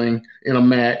wrestling in a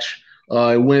match.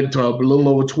 It went to a little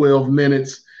over 12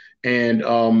 minutes, and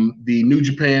the New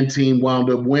Japan team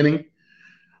wound up winning.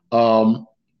 Masa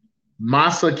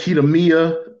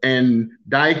Kitamiya and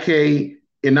Daiki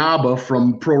Inaba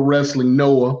from Pro Wrestling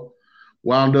Noah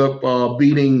wound up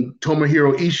beating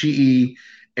Tomohiro Ishii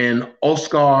and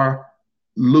Oscar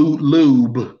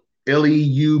Leube,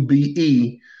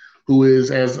 Leube, who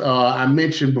is, as I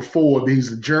mentioned before,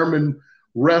 he's a German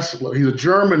wrestler. He's a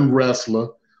German wrestler,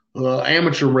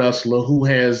 amateur wrestler who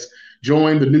has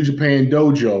joined the New Japan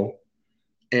Dojo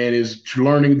and is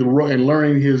learning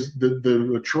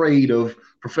the trade of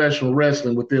professional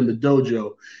wrestling within the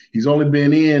dojo. He's only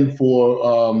been in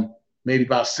for maybe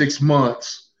about 6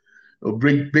 months. A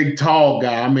big tall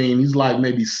guy. I mean, he's like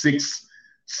maybe 6'7",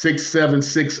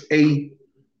 6'8",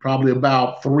 probably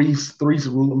about three,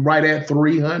 right at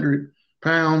 300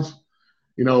 pounds.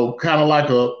 You know, kind of like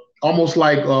almost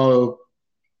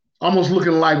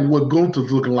looking like what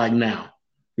Gunther's looking like now.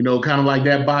 You know, kind of like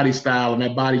that body style and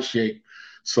that body shape.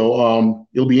 So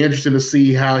it'll be interesting to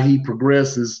see how he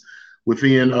progresses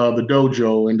within the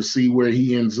dojo and to see where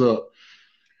he ends up.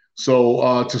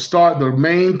 So to start the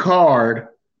main card,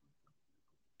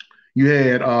 you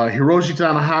had Hiroshi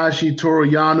Tanahashi,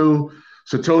 Toru Yano,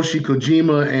 Satoshi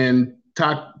Kojima, and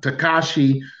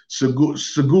Takashi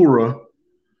Sugiura,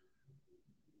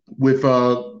 with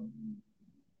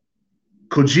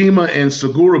Kojima and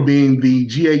Sugiura being the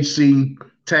GHC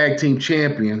tag team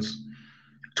champions.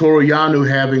 Toru Yano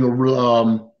having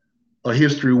a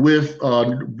history with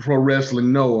Pro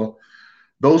Wrestling Noah.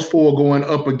 Those 4 going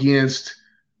up against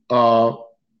Naomichi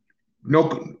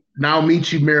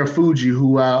Marufuji,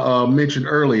 who I mentioned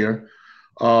earlier,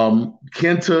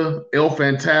 Kenta, El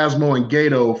Phantasmo, and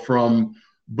Gato from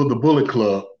the Bullet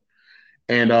Club.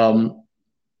 And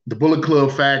the Bullet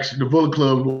Club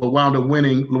wound up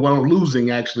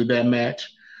losing actually that match.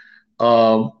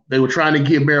 They were trying to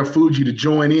get Marufuji to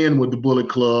join in with the Bullet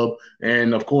Club,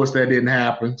 and of course that didn't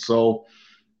happen. So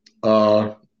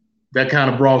that kind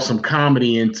of brought some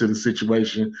comedy into the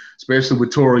situation, especially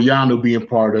with Toru Yano being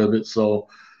part of it. So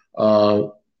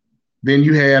then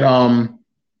you had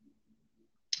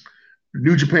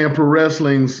New Japan Pro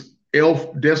Wrestling's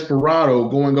El Desperado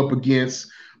going up against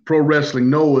Pro Wrestling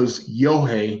Noah's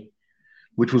Yohei,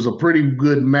 which was a pretty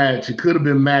good match. It could have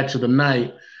been match of the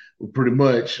night, pretty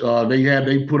much.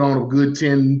 They put on a good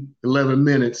 10, 11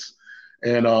 minutes,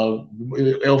 and El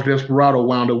Desperado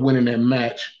wound up winning that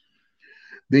match.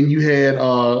 Then you had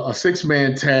a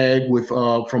 6-man tag with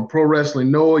from Pro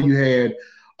Wrestling Noah. You had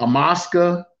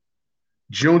Asuka,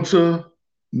 Junta,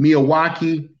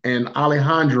 Miyawaki, and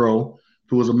Alejandro,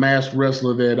 who was a masked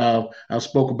wrestler that I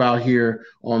spoke about here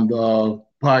on the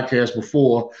podcast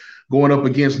before, going up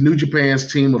against New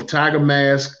Japan's team of Tiger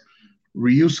Mask,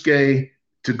 Ryusuke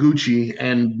Taguchi,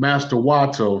 and Master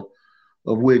Wato.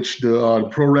 of which the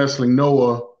Pro Wrestling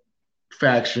Noah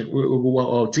faction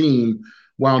team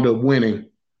wound up winning.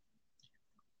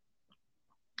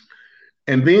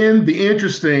 And then the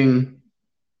interesting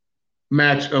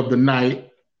match of the night,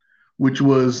 which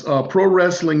was Pro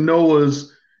Wrestling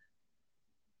Noah's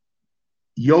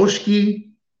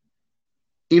Yoshiki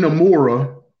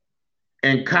Inamura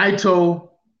and Kaito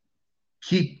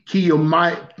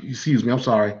Kiyomiya.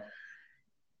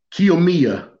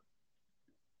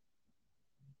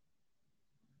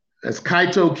 That's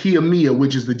Kaito Kiyomiya,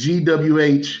 which is the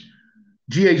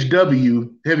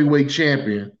GHW heavyweight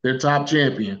champion, their top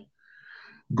champion,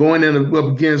 going up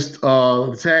against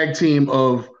the tag team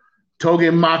of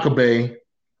Togen Makabe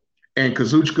and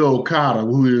Kazuchika Okada,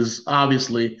 who is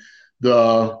obviously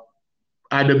the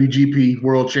IWGP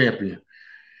World Champion.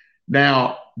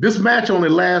 Now, this match only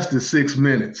lasted 6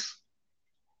 minutes.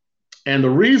 And the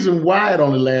reason why it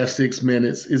only lasts 6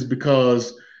 minutes is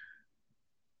because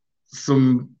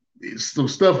some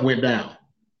stuff went down.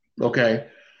 Okay.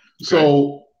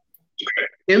 So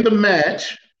in the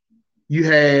match,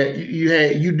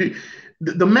 the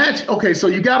match. Okay. So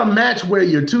you got a match where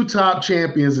your two top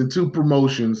champions and two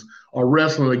promotions are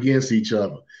wrestling against each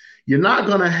other. You're not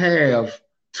going to have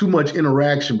too much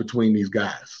interaction between these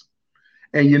guys.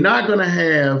 And you're not going to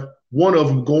have one of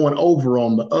them going over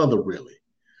on the other, really.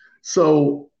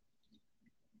 So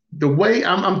the way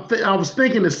I was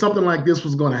thinking that something like this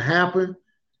was going to happen,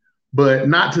 but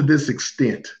not to this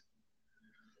extent.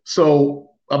 So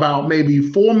about maybe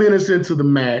 4 minutes into the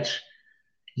match,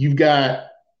 you've got,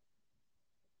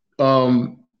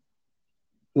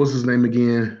 what's his name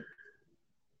again?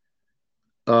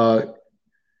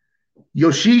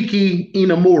 Yoshiki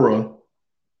Inamura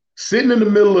sitting in the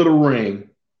middle of the ring.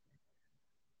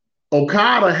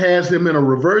 Okada has him in a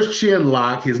reverse chin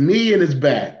lock, his knee in his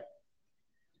back.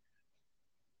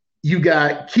 You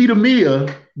got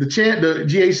Kitamiya, the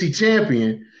GAC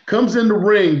champion, comes in the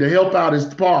ring to help out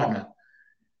his partner.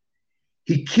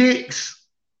 He kicks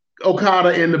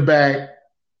Okada in the back,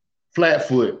 flat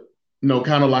foot,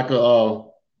 kind of like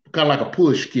a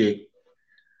push kick,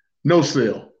 no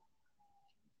sell.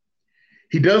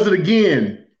 He does it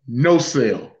again, no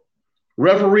sell.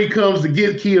 Referee comes to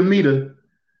get Kiyomiya.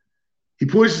 He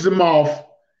pushes him off,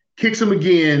 kicks him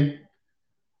again.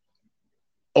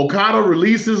 Okada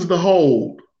releases the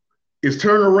hold, is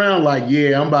turning around like,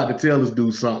 yeah, I'm about to tell this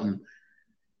dude something.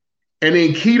 And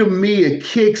then Kitamiya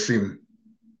kicks him.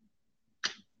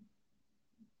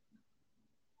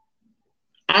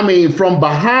 I mean, from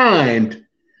behind,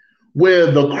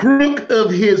 where the crook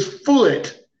of his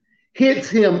foot hits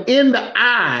him in the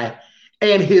eye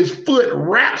and his foot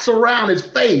wraps around his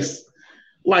face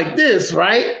like this,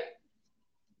 right?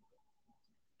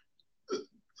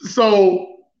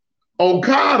 So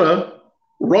Okada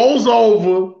rolls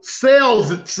over, sells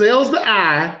the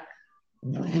eye,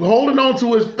 holding on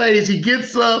to his face. He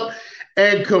gets up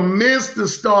and commits to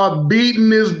start beating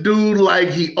this dude like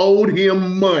he owed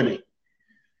him money.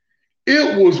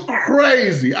 It was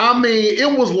crazy. I mean,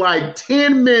 it was like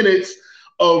 10 minutes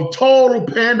of total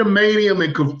pandemonium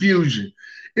and confusion.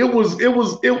 It was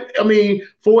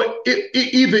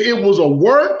a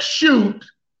work shoot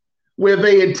where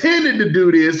they intended to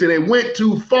do this and it went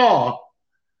too far,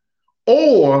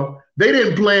 or they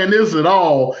didn't plan this at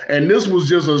all, and this was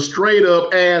just a straight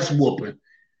up ass whooping.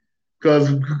 Because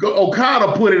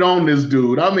Okada put it on this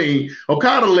dude. I mean,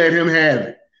 Okada let him have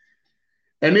it.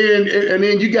 And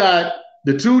then you got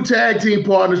the two tag team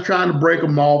partners trying to break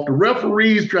them off, the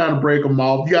referees trying to break them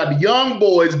off. You got the young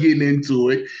boys getting into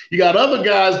it. You got other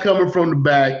guys coming from the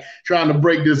back trying to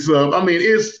break this up. I mean,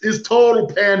 it's total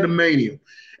pandemonium.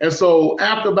 And so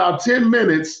after about 10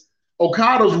 minutes,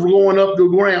 Okada's going up the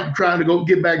ramp trying to go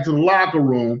get back to the locker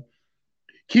room.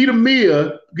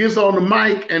 Kitamiya gets on the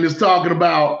mic and is talking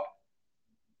about,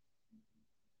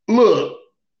 look,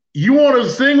 you want a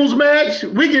singles match?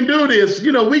 We can do this.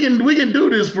 We can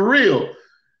do this for real.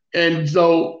 And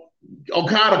so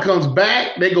Okada comes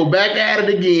back. They go back at it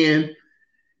again.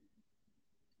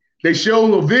 They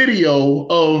show a video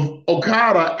of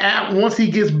Okada once he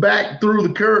gets back through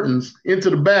the curtains into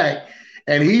the back,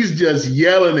 and he's just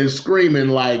yelling and screaming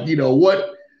like,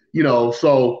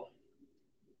 so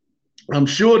I'm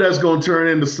sure that's going to turn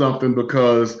into something,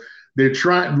 because they're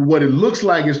trying, what it looks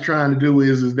like it's trying to do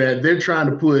is that they're trying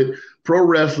to put Pro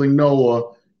Wrestling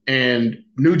Noah and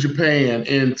New Japan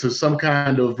into some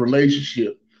kind of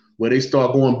relationship where they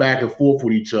start going back and forth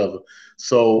with each other.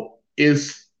 So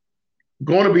it's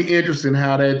going to be interesting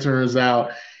how that turns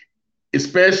out,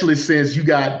 especially since you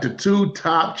got the two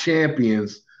top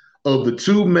champions of the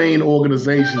two main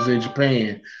organizations in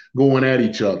Japan going at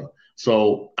each other.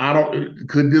 So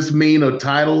could this mean a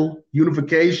title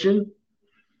unification?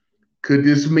 Could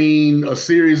this mean a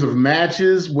series of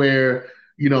matches where,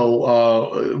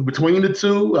 between the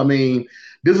two? I mean,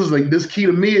 this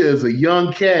Kitamiya is a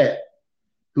young cat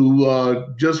who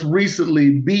just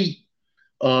recently beat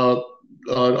a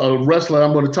wrestler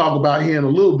I'm going to talk about here in a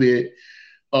little bit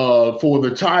for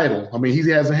the title. I mean, he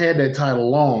hasn't had that title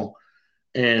long.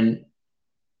 And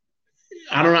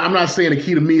I don't know. I'm not saying that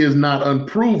Kitamiya is not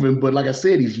unproven, but like I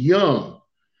said, he's young.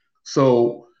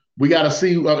 So we got to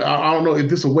see. I don't know if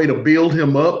this is a way to build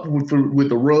him up with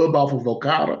the rub off of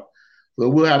Okada. So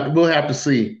we'll have to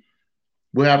see.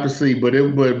 We'll have to see. But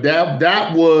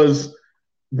that was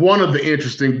one of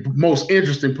the most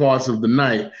interesting parts of the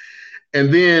night.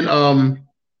 And then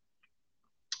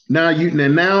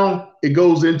now it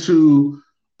goes into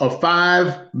a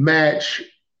 5-match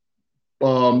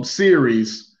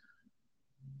series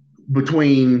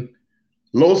between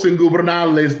Los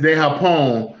Ingobernables de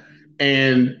Japón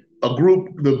and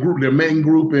their main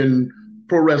group in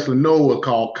Pro Wrestling Noah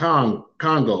called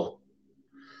Congo.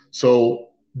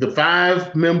 So the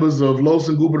 5 members of Los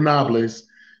Ingobernables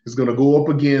is going to go up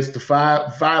against the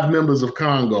five members of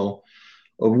Congo,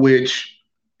 of which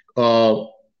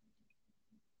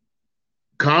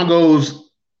Congo's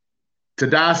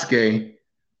Tadasuke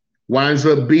winds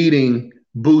up beating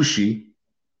Bushi.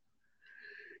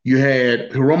 You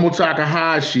had Hiromu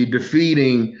Takahashi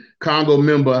defeating Congo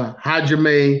member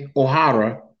Hajime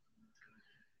Ohara.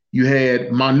 You had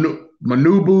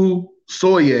Manabu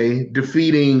Soye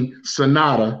defeating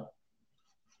Sonata.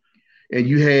 And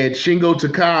you had Shingo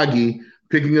Takagi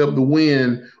picking up the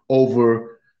win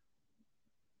over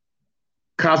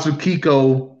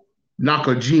Kazuchika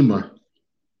Nakajima.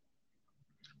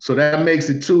 So that makes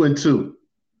it 2-2.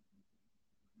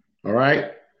 All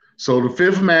right. So the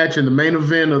 5th match and the main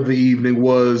event of the evening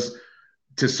was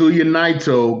Tetsuya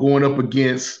Naito going up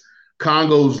against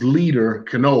Congo's leader,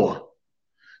 Kanoa.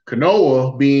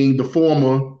 Kanoa being the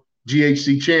former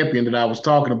GHC champion that I was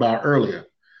talking about earlier.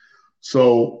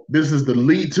 So this is the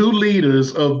two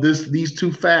leaders of these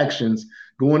two factions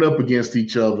going up against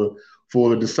each other for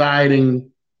the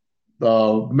deciding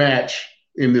match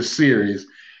in this series.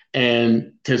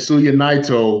 And Tetsuya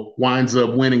Naito winds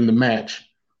up winning the match.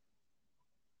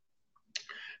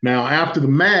 Now, after the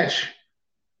match,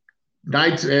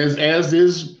 Naito, as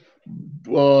is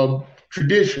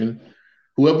tradition,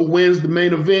 whoever wins the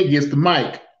main event gets the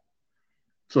mic.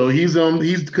 So he's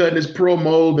cutting his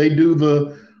promo. They do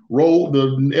the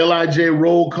LIJ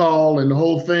roll call and the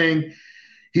whole thing.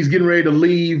 He's getting ready to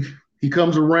leave. He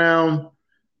comes around.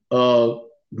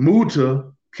 Keiji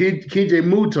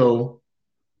Muto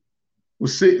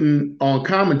was sitting on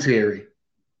commentary.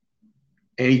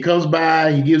 And he comes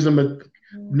by, he gives him a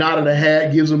nod of the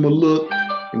hat, gives him a look,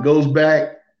 and goes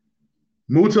back.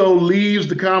 Muto leaves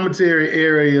the commentary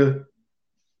area,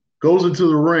 goes into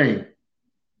the ring.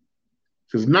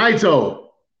 Says, Naito,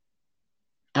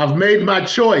 I've made my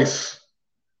choice.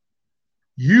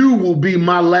 You will be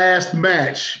my last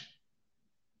match.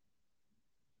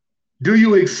 Do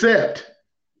you accept?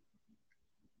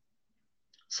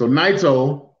 So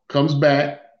Naito comes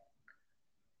back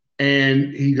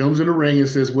and he comes in the ring and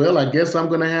says, well, I guess I'm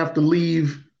going to have to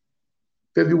leave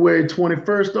February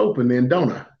 21st open then,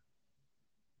 don't I?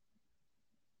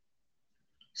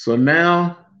 So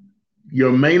now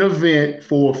your main event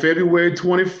for February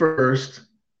 21st,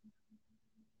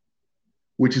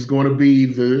 which is going to be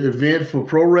the event for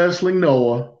Pro Wrestling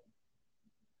Noah,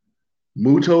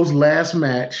 Muto's last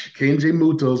match, Kenji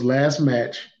Muto's last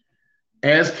match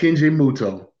as Kenji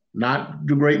Muto, not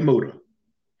the Great Muta.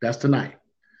 That's tonight.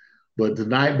 But for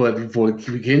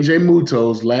Kenji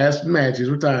Muto's last match, his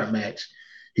retirement match,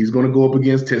 he's going to go up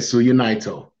against Tetsuya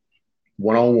Naito,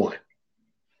 1-on-1.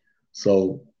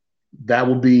 So that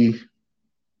would be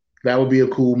a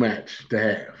cool match to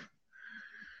have.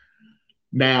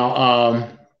 Now,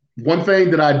 one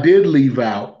thing that I did leave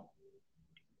out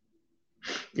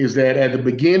is that at the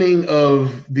beginning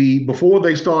of before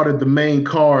they started the main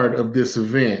card of this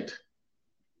event,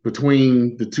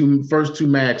 between the first two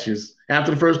matches,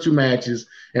 after the first two matches,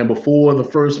 and before the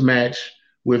first match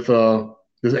with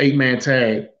this 8-man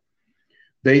tag,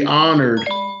 they honored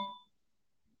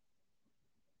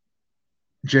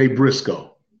Jay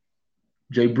Briscoe.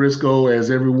 Jay Briscoe, as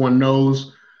everyone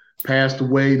knows, passed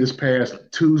away this past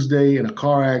Tuesday in a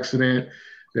car accident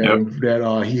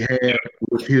that he had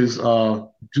with his 2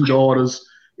 daughters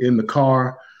in the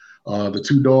car. The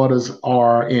 2 daughters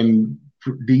are in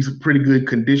pretty good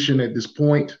condition at this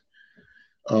point,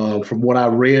 from what I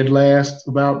read last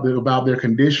about their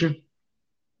condition.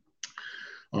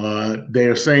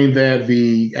 They're saying that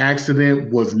the accident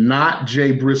was not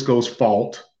Jay Briscoe's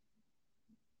fault.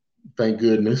 Thank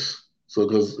goodness. So,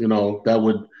 because that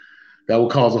would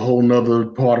cause a whole nother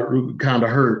kind of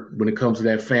hurt when it comes to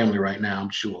that family right now, I'm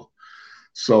sure.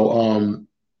 So,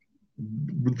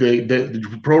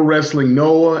 the Pro Wrestling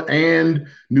Noah and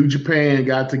New Japan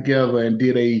got together and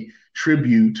did a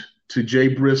tribute to Jay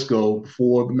Briscoe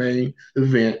before the main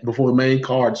event, before the main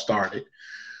card started.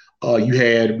 You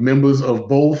had members of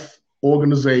both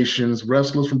organizations,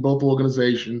 wrestlers from both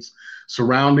organizations,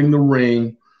 surrounding the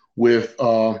ring with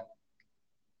Marufuji,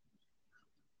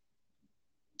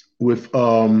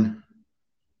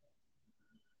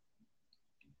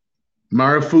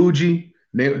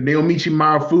 Naomichi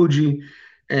Marufuji,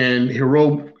 and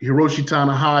Hiroshi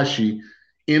Tanahashi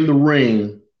in the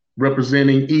ring,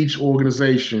 representing each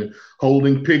organization,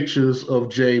 holding pictures of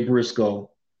Jay Briscoe.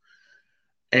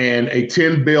 And a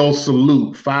 10-bell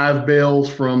salute, 5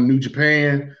 bells from New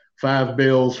Japan, 5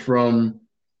 bells from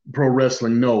Pro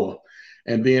Wrestling Noah.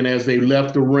 And then as they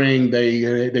left the ring,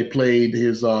 they played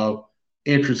his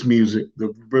entrance music, the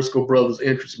Briscoe brothers'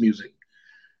 entrance music,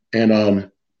 and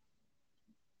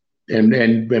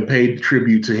paid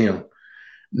tribute to him.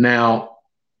 Now,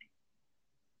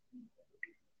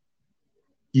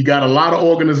 you got a lot of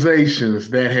organizations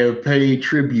that have paid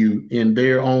tribute in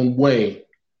their own way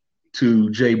to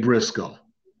Jay Briscoe.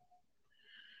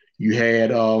 You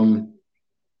had on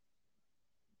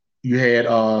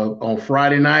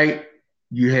Friday night,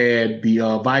 you had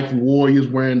the Viking Warriors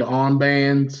wearing the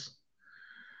armbands.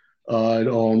 You've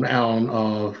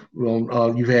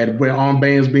had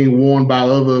armbands being worn by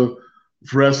other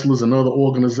wrestlers and other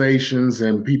organizations,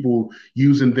 and people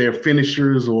using their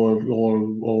finishers or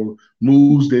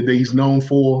moves that he's known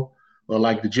for,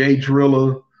 like the Jay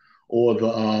Driller or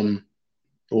the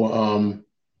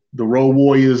Road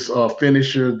Warriors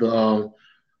finisher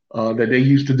that they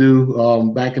used to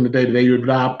do back in the day that they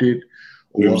adopted.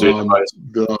 What's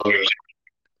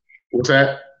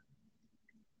that?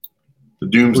 The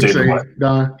Doomsday Device.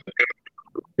 Don?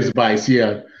 Device,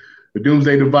 yeah. The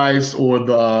Doomsday Device or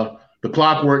the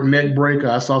Clockwork Neck Breaker.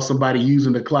 I saw somebody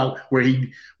using the clock where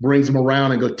he brings them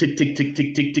around and go tick, tick, tick,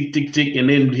 tick, tick, tick, tick, tick, and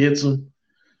then hits them.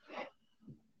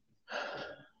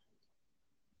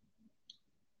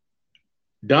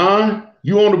 Don,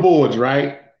 you on the boards,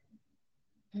 right?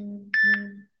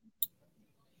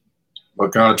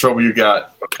 What kind of trouble you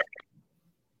got? Okay.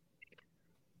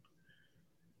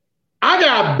 I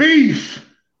got beef.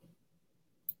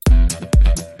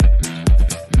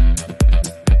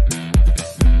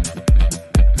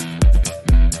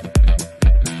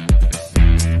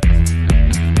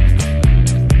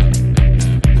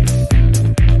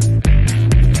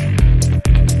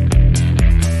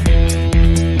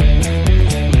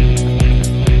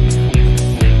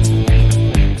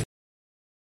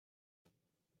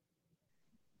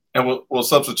 And we'll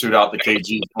substitute out the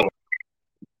KG.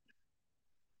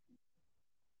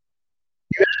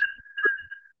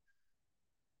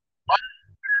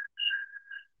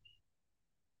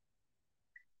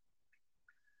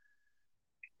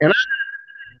 And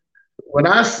when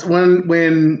I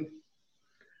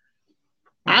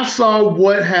saw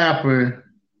what happened,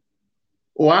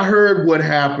 or I heard what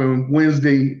happened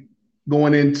Wednesday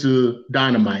going into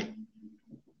Dynamite,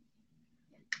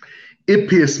 it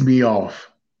pissed me off.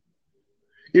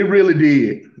 It really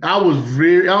did. I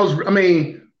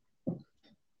mean,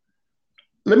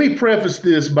 let me preface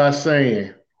this by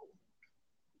saying,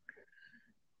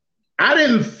 I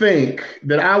didn't think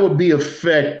that I would be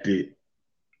affected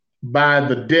by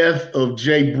the death of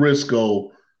Jay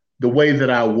Briscoe the way that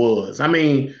I was. I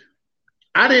mean,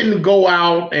 I didn't go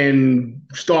out and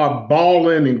start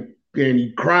bawling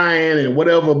and crying and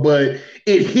whatever, but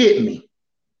it hit me.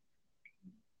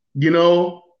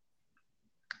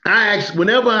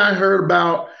 Whenever I heard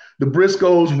about the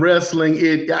Briscoes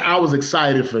wrestling, I was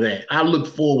excited for that. I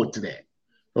looked forward to that.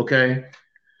 Okay.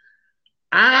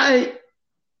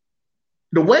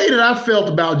 The way that I felt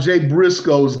about Jay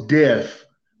Briscoe's death,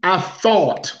 I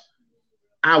thought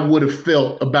I would have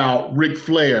felt about Ric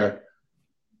Flair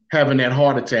having that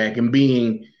heart attack and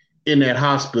being in that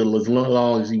hospital as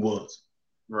long as he was.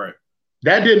 Right.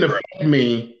 That didn't affect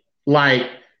me like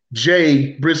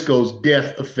Jay Briscoe's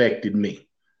death affected me.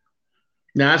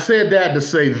 Now, I said that to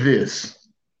say this.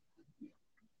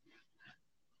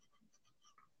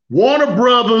 Warner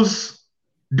Brothers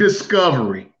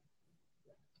Discovery,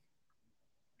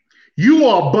 you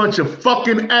are a bunch of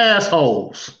fucking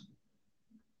assholes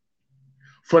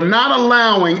for not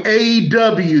allowing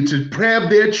AEW to have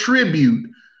their tribute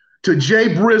to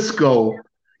Jay Briscoe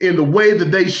in the way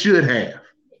that they should have.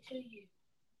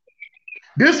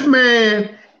 This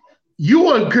man You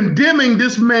are condemning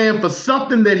this man for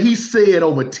something that he said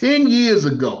over 10 years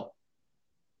ago,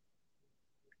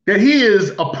 that he has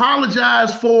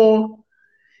apologized for,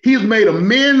 he's made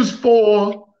amends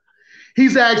for,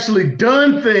 he's actually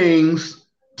done things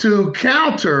to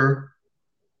counter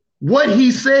what he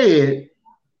said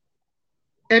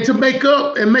and to make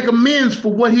up and make amends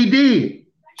for what he did.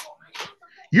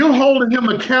 You're holding him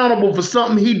accountable for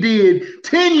something he did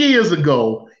 10 years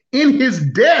ago in his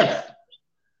death.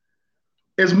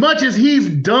 As much as he's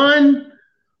done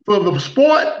for the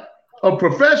sport of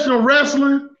professional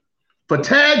wrestling, for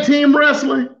tag team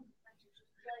wrestling,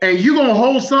 and you're going to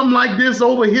hold something like this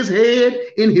over his head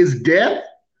in his death?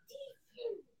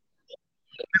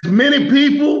 As many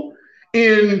people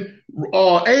in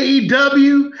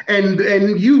AEW and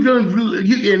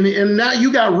now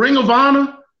you got Ring of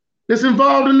Honor that's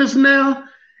involved in this now,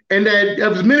 and that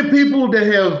as many people that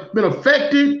have been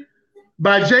affected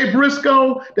by Jay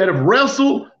Briscoe, that have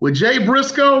wrestled with Jay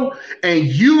Briscoe, and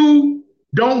you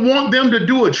don't want them to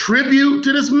do a tribute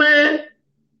to this man,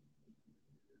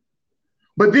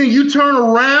 but then you turn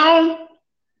around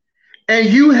and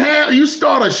you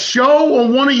start a show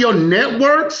on one of your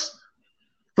networks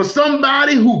for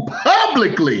somebody who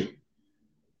publicly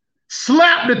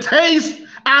slapped the taste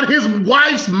out of his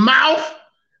wife's mouth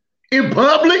in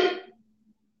public.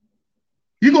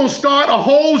 You're going to start a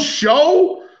whole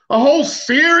show, a whole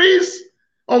series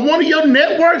on one of your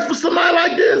networks for somebody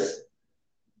like this?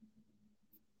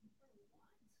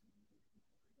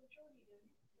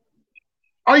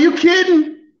 Are you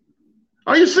kidding?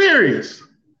 Are you serious?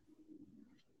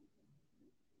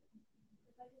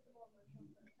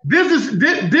 This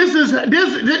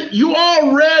you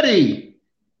already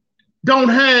don't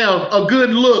have a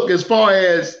good look as far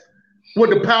as what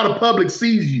the powder public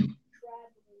sees you.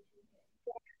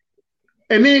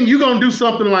 And then you're going to do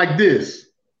something like this.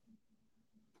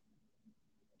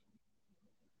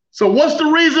 So what's the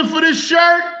reason for this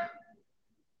shirt?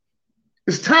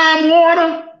 It's Time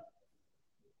Warner.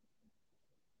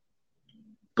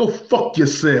 Go fuck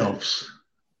yourselves.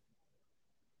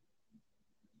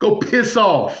 Go piss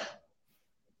off.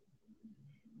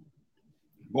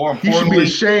 More You should be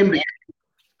ashamed.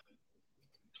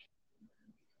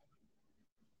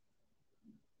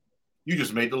 You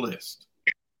just made the list.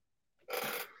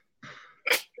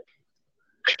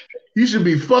 You should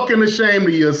be fucking ashamed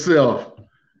of yourself.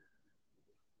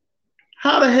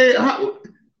 How the hell?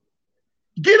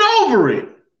 Get over it.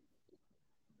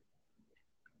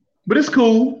 But it's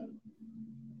cool.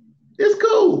 It's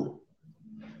cool.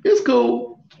 It's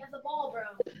cool. Get the ball, bro.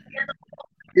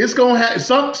 It's gonna have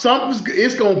something's.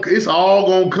 It's all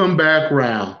gonna come back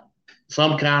around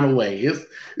some kind of way.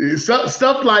 It's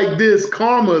stuff like this.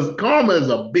 Karma is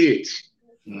a bitch.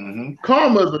 Mm-hmm.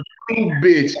 Karma is a true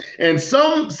bitch, and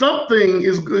something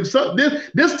is good.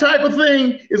 This type of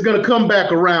thing is gonna come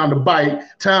back around to bite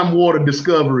Time Warner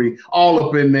Discovery all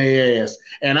up in their ass,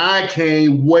 and I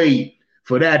can't wait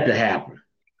for that to happen.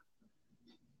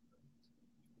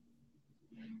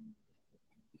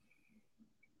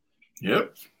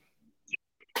 Yep.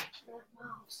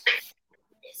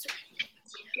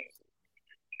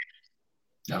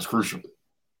 That's crucial.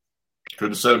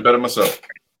 Couldn't have said it better myself.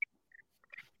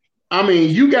 I mean,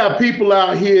 you got people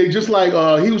out here just like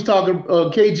he was talking.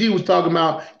 KG was talking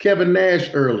about Kevin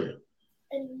Nash earlier.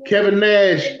 Kevin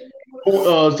Nash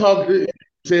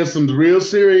said some real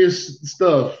serious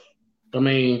stuff. I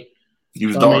mean, he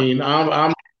was dark.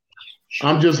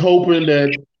 I'm just hoping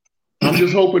that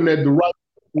the right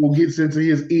people gets into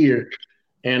his ear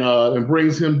and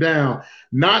brings him down.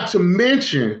 Not to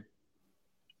mention,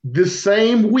 this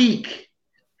same week,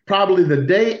 probably the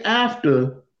day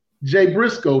after Jay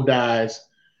Briscoe dies,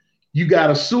 you got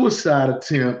a suicide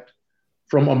attempt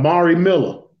from Amari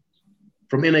Miller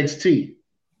from NXT.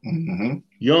 Mm-hmm.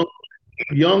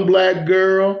 Young black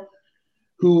girl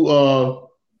who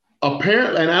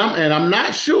apparently, and I'm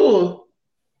not sure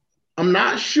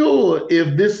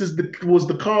if this was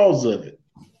the cause of it,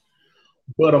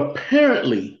 but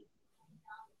apparently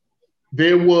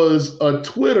there was a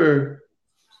tweet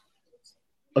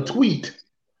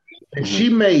that she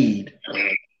made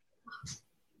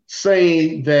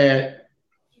saying that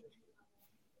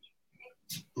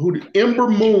Ember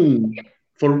Moon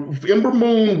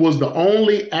was the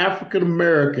only African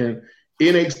American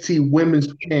NXT Women's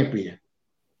Champion,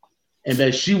 and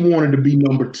that she wanted to be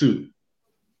number 2.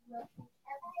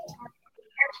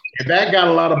 And that got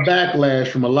a lot of backlash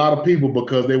from a lot of people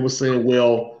because they were saying,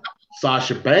 well,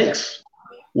 Sasha Banks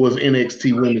was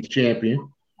NXT Women's Champion.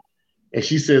 And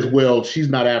she says, well, she's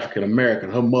not African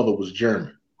American. Her mother was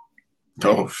German.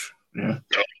 Oh, yeah.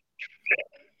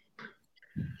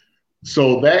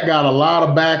 So that got a lot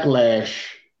of backlash,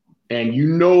 and you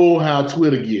know how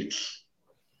Twitter gets.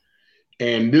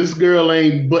 And this girl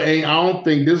ain't. I don't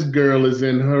think this girl is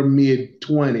in her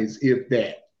mid-20s, if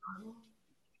that.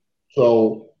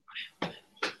 So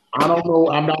I don't know.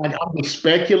 I'm just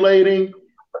speculating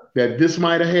that this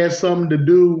might have had something to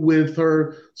do with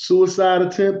her suicide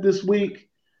attempt this week.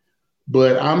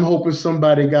 But I'm hoping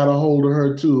somebody got a hold of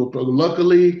her too. But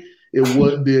luckily,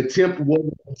 the attempt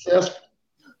wasn't successful,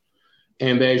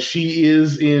 and that she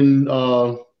is in.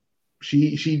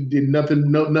 She did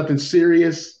nothing. Nothing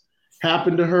serious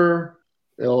happened to her,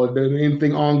 or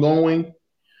anything ongoing.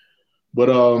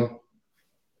 But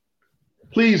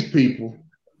please, people,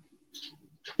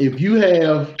 if you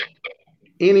have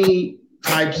any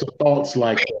types of thoughts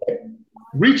like that,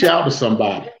 reach out to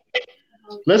somebody.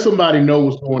 Let somebody know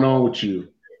what's going on with you.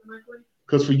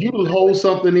 Because for you to hold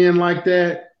something in like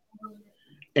that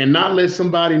and not let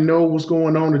somebody know what's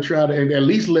going on, to try to, and at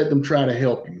least let them try to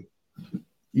help you.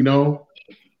 You know,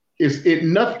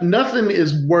 nothing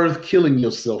is worth killing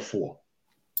yourself for.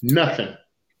 Nothing.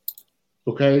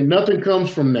 Okay, nothing comes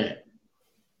from that.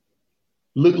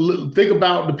 Look, think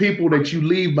about the people that you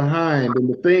leave behind and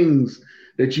the things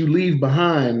that you leave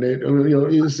behind. That, you know,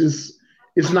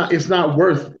 it's not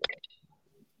worth it.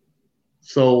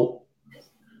 So,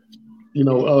 you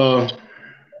know,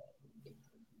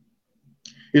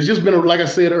 it's just been like I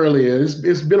said earlier,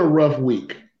 it's been a rough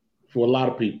week for a lot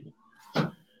of people,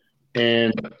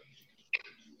 and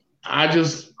I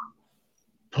just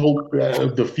hope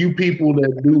that the few people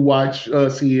that do watch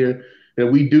us here, that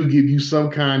we do give you some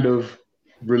kind of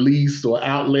release or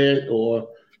outlet, or,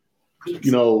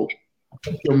 you know,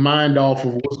 take your mind off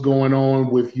of what's going on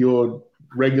with your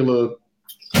regular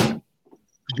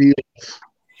deals,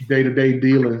 day-to-day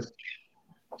dealings,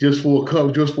 just for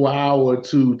an hour or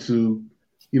two, to,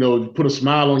 you know, put a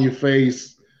smile on your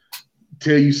face,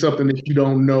 tell you something that you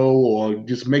don't know, or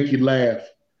just make you laugh.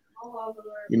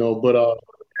 You know, but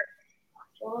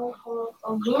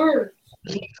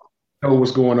know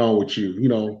what's going on with you, you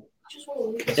know.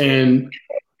 And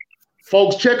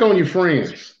folks, check on your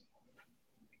friends.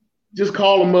 Just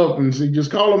call them up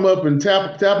and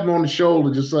tap them on the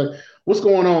shoulder. Just like, what's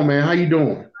going on, man? How you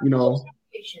doing? You know,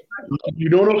 you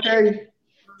doing okay?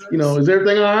 You know, is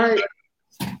everything all right?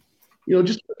 You know,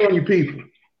 just check on your people.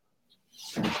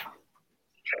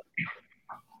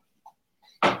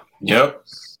 Yep.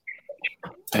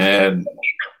 And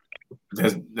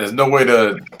there's no way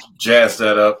to jazz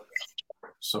that up.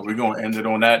 So we're going to end it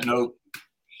on that note.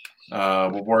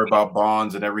 We'll worry about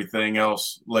bonds and everything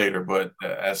else later, but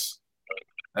that's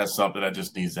something that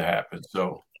just needs to happen.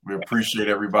 So we appreciate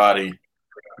everybody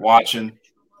watching.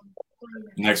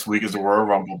 Next week is the Royal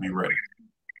Rumble. Be ready.